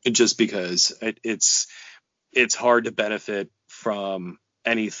 just because it's hard to benefit from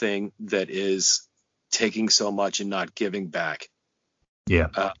anything that is taking so much and not giving back.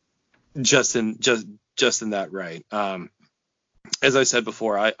 Yeah. Just in that, right. As I said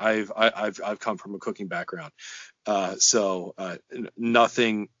before, I've come from a cooking background, so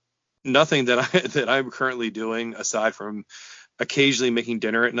nothing that I'm currently doing, aside from occasionally making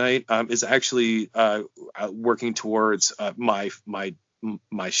dinner at night, is actually working towards my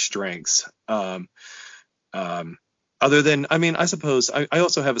strengths. Other than, I mean, I suppose I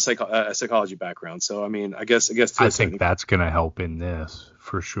also have a psychology background, so I mean, I guess I think that's gonna help in this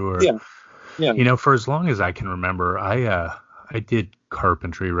for sure. Yeah. You know, for as long as I can remember, I did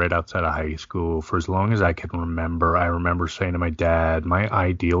carpentry right outside of high school. For as long as I can remember, I remember saying to my dad, my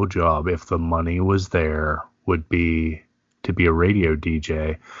ideal job, if the money was there, would be to be a radio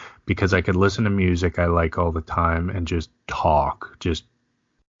DJ, because I could listen to music I like all the time and just talk, just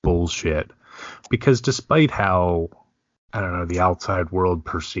bullshit. Because despite how I don't know, the outside world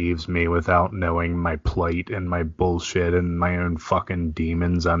perceives me without knowing my plight and my bullshit and my own fucking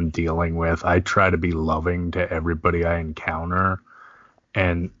demons I'm dealing with. I try to be loving to everybody I encounter.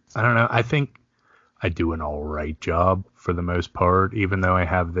 And I don't know, I think I do an all right job for the most part, even though I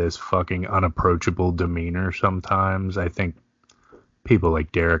have this fucking unapproachable demeanor sometimes. I think people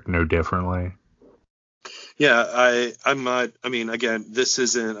like Derek know differently. Yeah, I'm not. I mean, again, this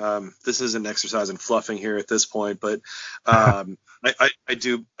isn't exercise in fluffing here at this point, but I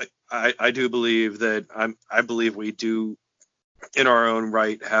do believe that I believe we do in our own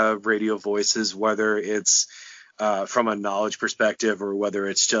right have radio voices, whether it's from a knowledge perspective or whether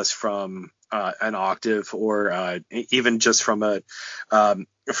it's just from an octave or even just from a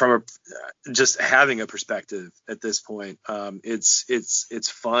just having a perspective at this point.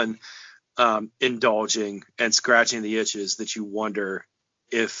 It's fun. Indulging and scratching the itches that you wonder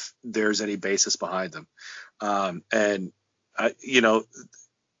if there's any basis behind them. And I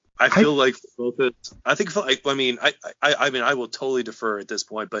feel like both of I mean I will totally defer at this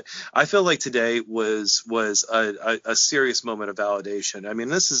point, but I feel like today was a serious moment of validation. I mean,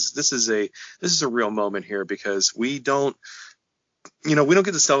 this is a real moment here because we don't get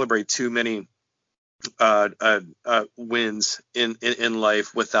to celebrate too many wins in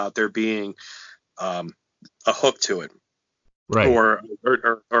life without there being a hook to it, Right. or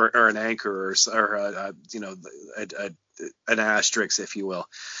an anchor or an asterisk, if you will.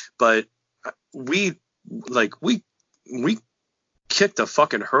 But we kicked a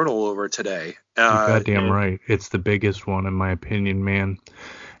fucking hurdle over today. You're goddamn right. It's the biggest one in my opinion, man.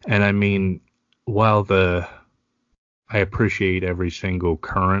 And I mean, while I appreciate every single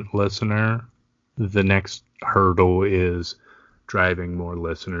current listener, the next hurdle is driving more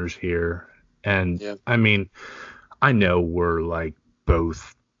listeners here. And I mean, I know we're like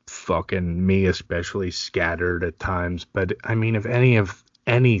both fucking, me especially, scattered at times, but I mean, if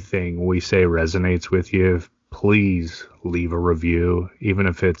anything we say resonates with you, please leave a review, even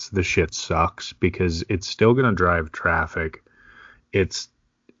if it's the shit sucks, because it's still going to drive traffic.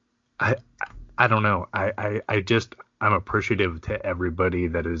 I don't know. I'm appreciative to everybody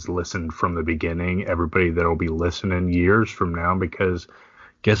that has listened from the beginning, everybody that'll be listening years from now, because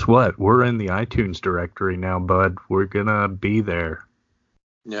guess what? We're in the iTunes directory now, bud. We're gonna be there.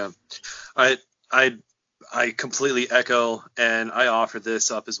 Yeah. I completely echo, and I offer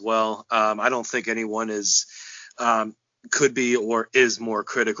this up as well. I don't think anyone could be or is more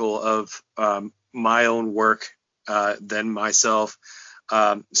critical of my own work than myself.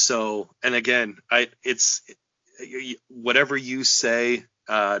 So, and again, it's whatever you say,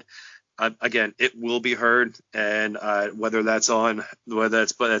 again, it will be heard, and whether that's via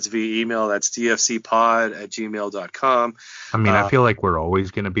email, that's dfcpod@gmail.com. I mean, I feel like we're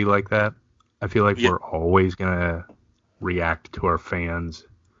always going to be like that. I feel like we're always going to react to our fans.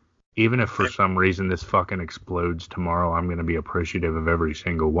 Even if for some reason this fucking explodes tomorrow, I'm going to be appreciative of every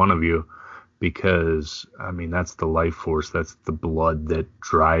single one of you, because, I mean, that's the life force. That's the blood that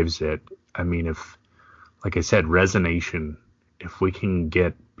drives it. I mean, like I said, resonation, if we can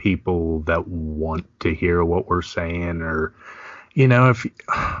get people that want to hear what we're saying, or, if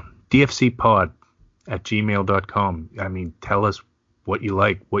dfcpod@gmail.com, I mean, tell us what you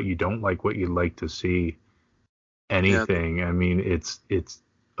like, what you don't like, what you'd like to see, anything. Yeah. I mean, it's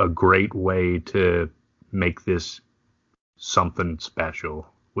a great way to make this something special,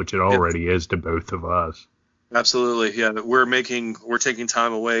 which it already is to both of us. Absolutely. Yeah. We're taking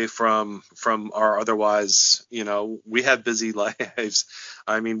time away from our otherwise, we have busy lives.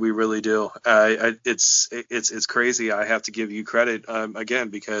 I mean, we really do. It's crazy. I have to give you credit, again,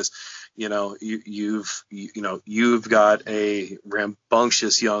 because, you've got a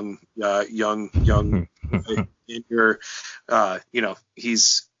rambunctious young in your,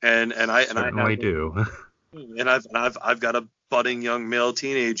 he's, and I do. And I've got a budding young male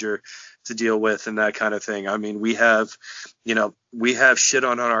teenager to deal with and that kind of thing. I mean, we have shit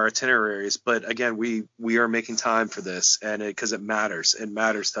on our itineraries, but again, we are making time for this, and because it matters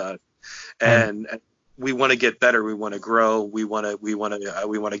to us, and we want to get better. We want to grow. We want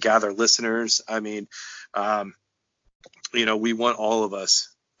to gather listeners. I mean, we want all of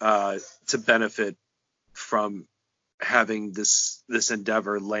us to benefit from having this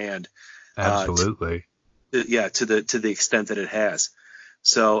endeavor land. Absolutely. To the extent that it has.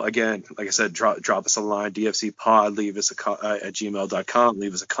 So again, like I said, drop us a line, dfcpod, leave us at gmail.com,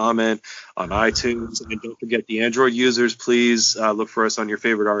 leave us a comment on iTunes, and don't forget the Android users, please look for us on your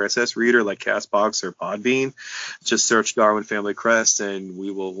favorite RSS reader like Castbox or Podbean. Just search Darwin Family Crest, and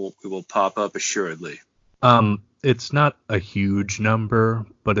we will pop up assuredly. it's not a huge number,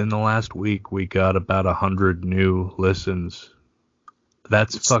 but in the last week we got about 100 new listens.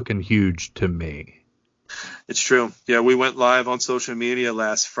 That's fucking huge to me. It's true. Yeah, we went live on social media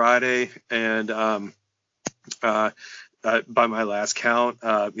last Friday, and by my last count,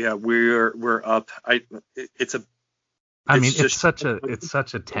 yeah, we're up. It's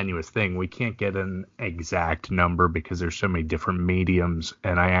such a tenuous thing. We can't get an exact number because there's so many different mediums.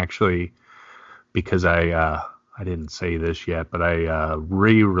 And I actually, because I didn't say this yet, but I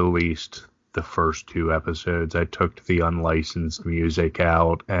re-released the first 2 episodes. I took the unlicensed music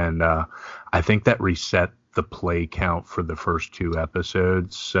out, and I think that reset the play count for the first 2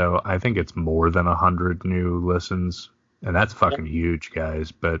 episodes. So I think it's more than 100 new listens, and that's fucking huge,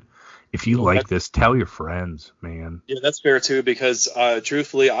 guys. But if you like this, tell your friends, man. Yeah, that's fair too, because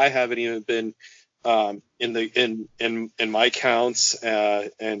truthfully, I haven't even been in my counts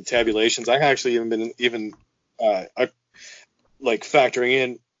and tabulations. I actually haven't been like factoring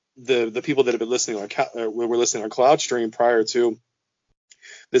in the people that have been listening were listening on CloudStream prior to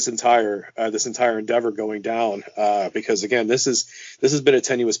this entire endeavor going down, because again, this has been a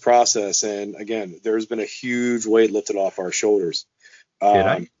tenuous process, and again, there's been a huge weight lifted off our shoulders.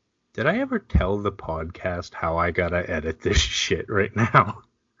 Did I ever tell the podcast how I gotta edit this shit right now?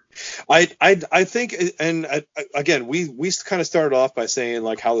 I think, and again, we kind of started off by saying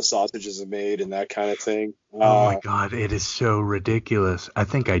like how the sausages are made and that kind of thing. Oh my god, it is so ridiculous. I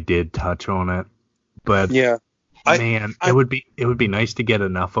think I did touch on it, but yeah, it would be nice to get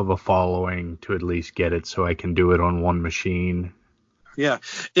enough of a following to at least get it so I can do it on one machine. Yeah,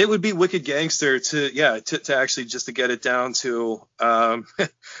 it would be wicked gangster to actually just to get it down to I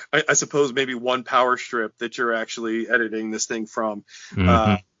suppose maybe one power strip that you're actually editing this thing from.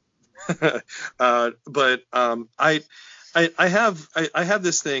 Mm-hmm. But I have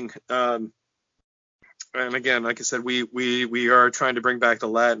this thing, and again, like I said, we are trying to bring back the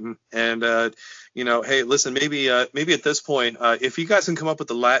Latin, and hey, listen, maybe at this point, if you guys can come up with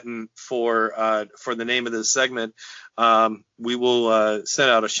the Latin for the name of this segment, we will send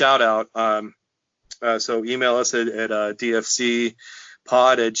out a shout out. So email us at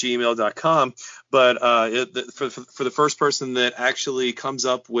dfcpod@gmail.com. But for the first person that actually comes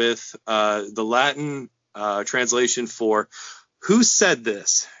up with the Latin translation for who said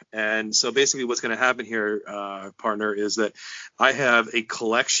this, and so basically what's going to happen here, partner, is that I have a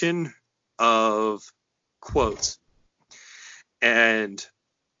collection of quotes, and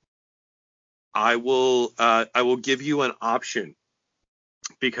I will give you an option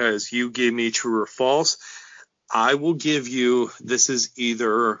because you gave me true or false. I will give you, this is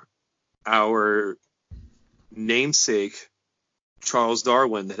either our namesake Charles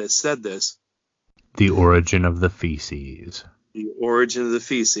Darwin that has said this. The origin of the feces. The origin of the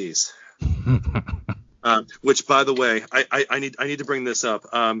feces. Which, by the way, I need to bring this up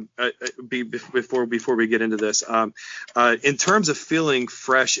before we get into this. In terms of feeling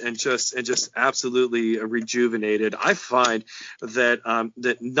fresh and just absolutely rejuvenated, I find that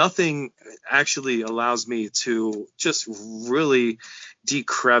nothing actually allows me to just really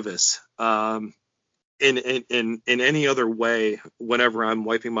decrevice in any other way whenever I'm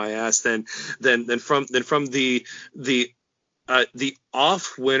wiping my ass than from the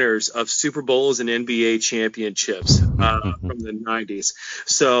off winners of Super Bowls and NBA championships from the 90s.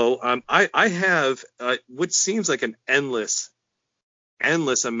 So I have what seems like an endless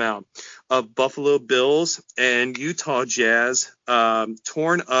amount of Buffalo Bills and Utah Jazz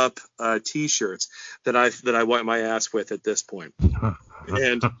torn up T-shirts that I wipe my ass with at this point.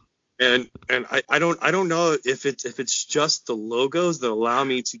 And I don't know if it's just the logos that allow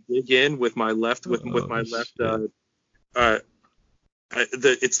me to dig in with my left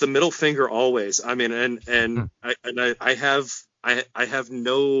it's the middle finger always. I mean, and I have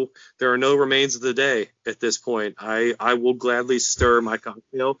no, there are no remains of the day at this point. I will gladly stir my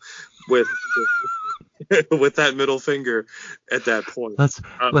cocktail with that middle finger at that point.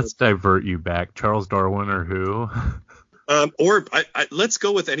 Let's divert you back. Charles Darwin or who? Or let's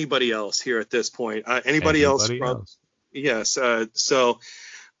go with anybody else here at this point. Anybody else? Yes.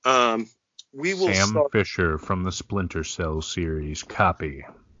 We will Sam Fisher from the Splinter Cell series. Copy.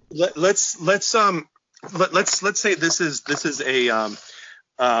 Let's say this is a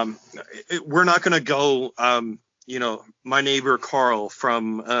we're not going to go My Neighbor Carl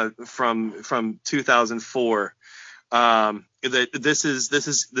from 2004. That this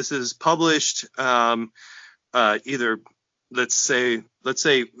is published either let's say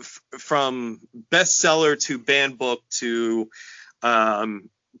from bestseller to banned book to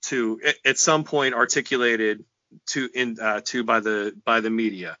at some point articulated by the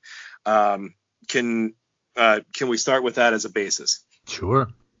media. Can Can we start with that as a basis? Sure.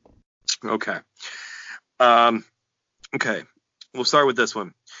 Okay. Okay. We'll start with this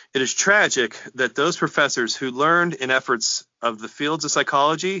one. It is tragic that those professors who learned in efforts of the fields of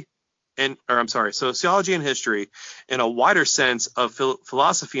sociology sociology and history, in a wider sense of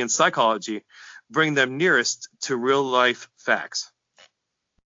philosophy and psychology, bring them nearest to real life facts.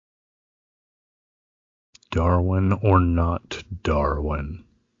 Darwin or not Darwin?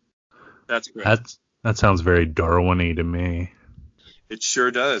 That's correct. That sounds very Darwin-y to me. It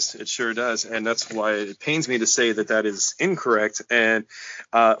sure does. It sure does. And that's why it pains me to say that is incorrect. And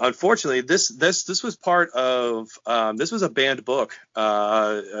unfortunately, this was part of this was a banned book.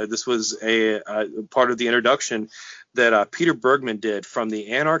 This was a part of the introduction that Peter Bergman did from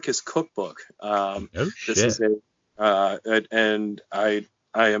the Anarchist Cookbook. Shit. This is and I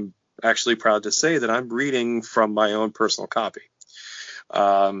am actually proud to say that I'm reading from my own personal copy.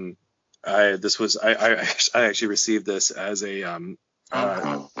 I actually received this as a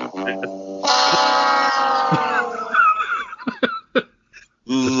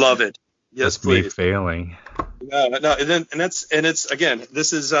love it. Yes, that's please. Me failing. No, and it's again.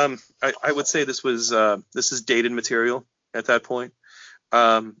 This is I would say this is dated material at that point.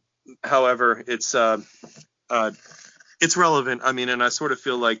 However, it's relevant. I mean, and I sort of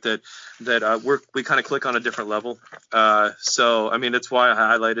feel like that we kind of click on a different level. So I mean, that's why I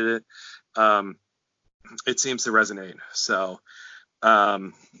highlighted it. It seems to resonate. So.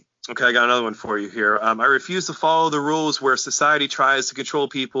 Okay, I got another one for you here. I refuse to follow the rules where society tries to control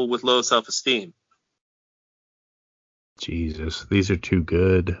people with low self-esteem. Jesus, these are too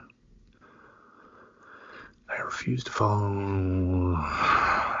good. I refuse to follow.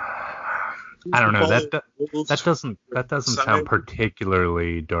 I don't know. That doesn't sound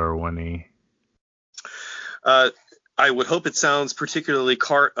particularly Darwin-y. I would hope it sounds particularly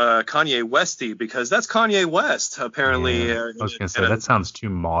Kanye Westy, because that's Kanye West, apparently. Yeah, I was gonna say that sounds too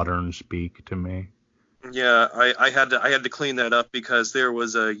modern speak to me. Yeah, I had to clean that up because there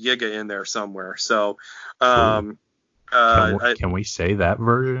was a Yiga in there somewhere. So, can we say that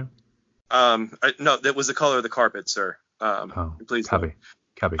version? No, that was the color of the carpet, sir. Please. Copy.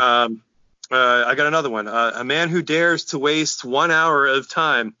 I got another one. A man who dares to waste 1 hour of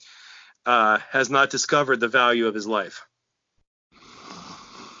time has not discovered the value of his life.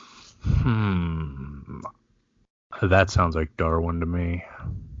 That sounds like Darwin to me.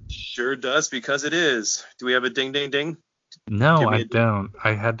 Sure does, because it is. Do we have a ding, ding, ding? No, I don't.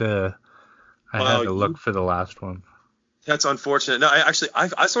 I had to look for the last one. That's unfortunate. No, I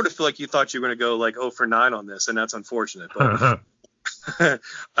sort of feel like you thought you were going to go like 0 for 9 on this, and that's unfortunate. But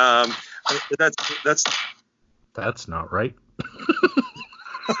that's not right.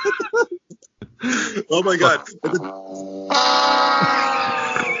 Oh my God.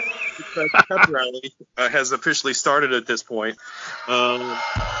 The pep rally has officially started at this point.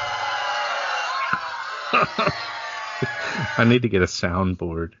 I need to get a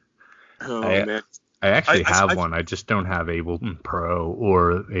soundboard. Oh, man. I actually have one. I just don't have Ableton Pro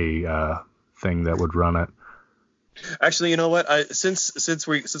or a thing that would run it. Actually, you know what? Since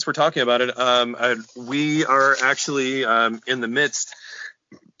we're talking about it, we are actually in the midst.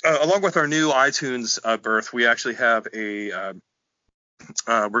 Along with our new iTunes birth, we actually have we're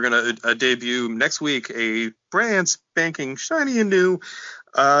going to debut next week a brand spanking shiny and new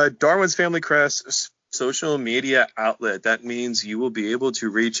Darwin's Family Crest social media outlet. That means you will be able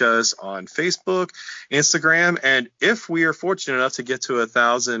to reach us on Facebook, Instagram, and if we are fortunate enough to get to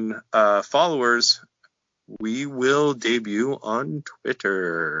 1,000 followers, we will debut on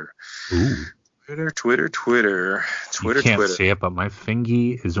Twitter. Ooh. Twitter. You can't see it, but my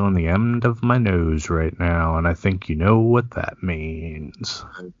fingy is on the end of my nose right now, and I think you know what that means.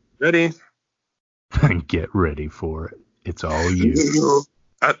 Ready? Get ready for it. It's all you.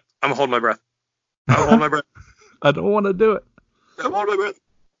 I'm holding my breath. I'm holding my breath. I don't want to do it. I'm holding my breath.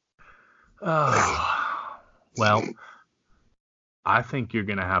 Oh, well, I think you're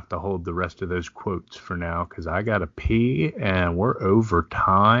going to have to hold the rest of those quotes for now, because I got to pee, and we're over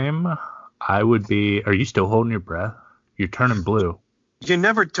time. Are you still holding your breath? You're turning blue. You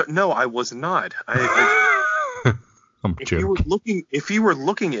never no, I was not. I'm joking. If you were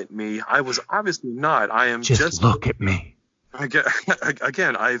looking at me, I was obviously not. I am just look at me.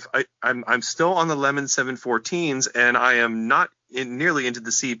 Again, I'm still on the Lemon 714s, and I am not nearly into the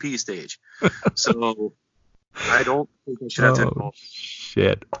CP stage. So I don't think I should have to.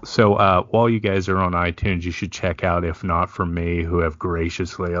 Shit. So while you guys are on iTunes, you should check out If Not For Me, who have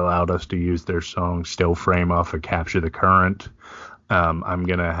graciously allowed us to use their song Still Frame off of Capture the Current. I'm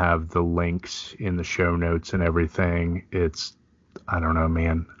going to have the links in the show notes and everything. I don't know,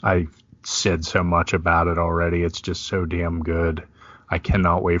 man. said so much about it already. It's just so damn good. I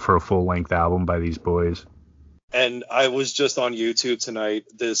cannot wait for a full-length album by these boys. And I was just on YouTube tonight.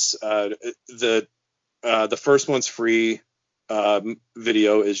 This the first one's free.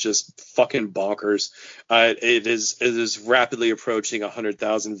 Video is just fucking bonkers. It is rapidly approaching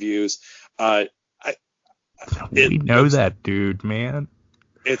 100,000 views. We know that dude, man.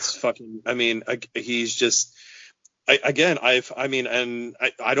 It's fucking. I mean, he's just. I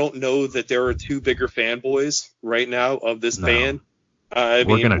don't know that there are two bigger fanboys right now of this band.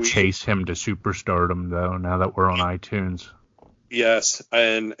 We're gonna chase him to superstardom though. Now that we're on iTunes. Yes,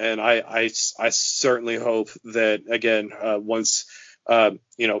 and I certainly hope that again once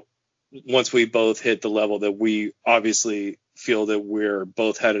we both hit the level that we obviously feel that we're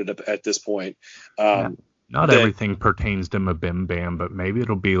both headed up at this point. Not everything pertains to Mabim Bam, but maybe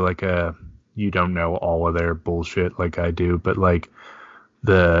it'll be like you don't know all of their bullshit like I do, but like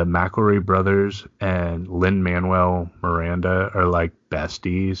the McElroy brothers and Lin-Manuel Miranda are like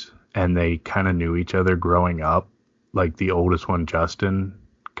besties, and they kind of knew each other growing up. Like the oldest one, Justin,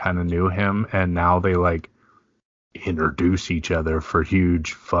 kind of knew him, and now they like introduce each other for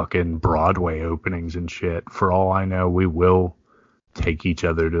huge fucking Broadway openings and shit. For all I know, we will take each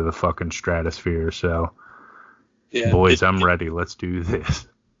other to the fucking stratosphere. So, yeah, boys, I'm ready. Let's do this.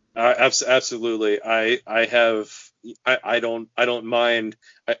 Absolutely. I don't mind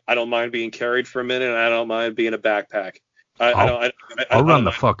being carried for a minute, and I don't mind being a backpack. I'll run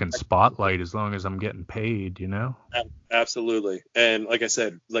the fucking spotlight as long as I'm getting paid, you know? Absolutely. And like I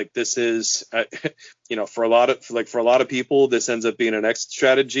said, like this is, for a lot of people, this ends up being an exit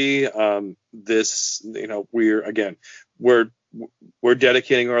strategy. We're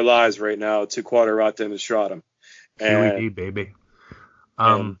dedicating our lives right now to Quadratum Nostratum. QED, baby.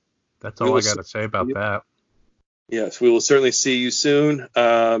 That's all I got to say about that. Yes, we will certainly see you soon.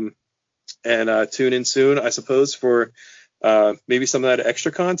 And tune in soon, I suppose, for maybe some of that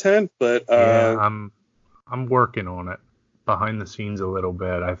extra content. But yeah, I'm working on it behind the scenes a little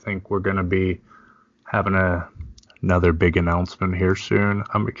bit. I think we're gonna be having another big announcement here soon.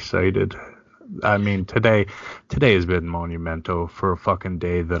 I'm excited. I mean, today has been monumental for a fucking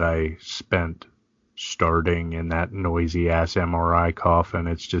day that I spent starting in that noisy ass MRI coffin.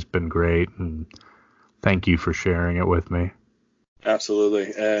 It's just been great, and thank you for sharing it with me.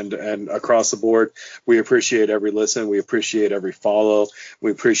 Absolutely. And across the board, we appreciate every listen. We appreciate every follow.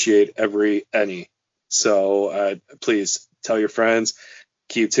 We appreciate every any. So please tell your friends,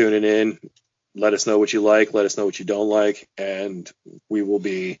 keep tuning in. Let us know what you like. Let us know what you don't like. And we will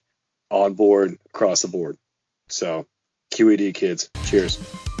be on board across the board. So QED, kids. Cheers.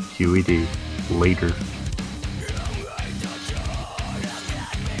 QED. Later.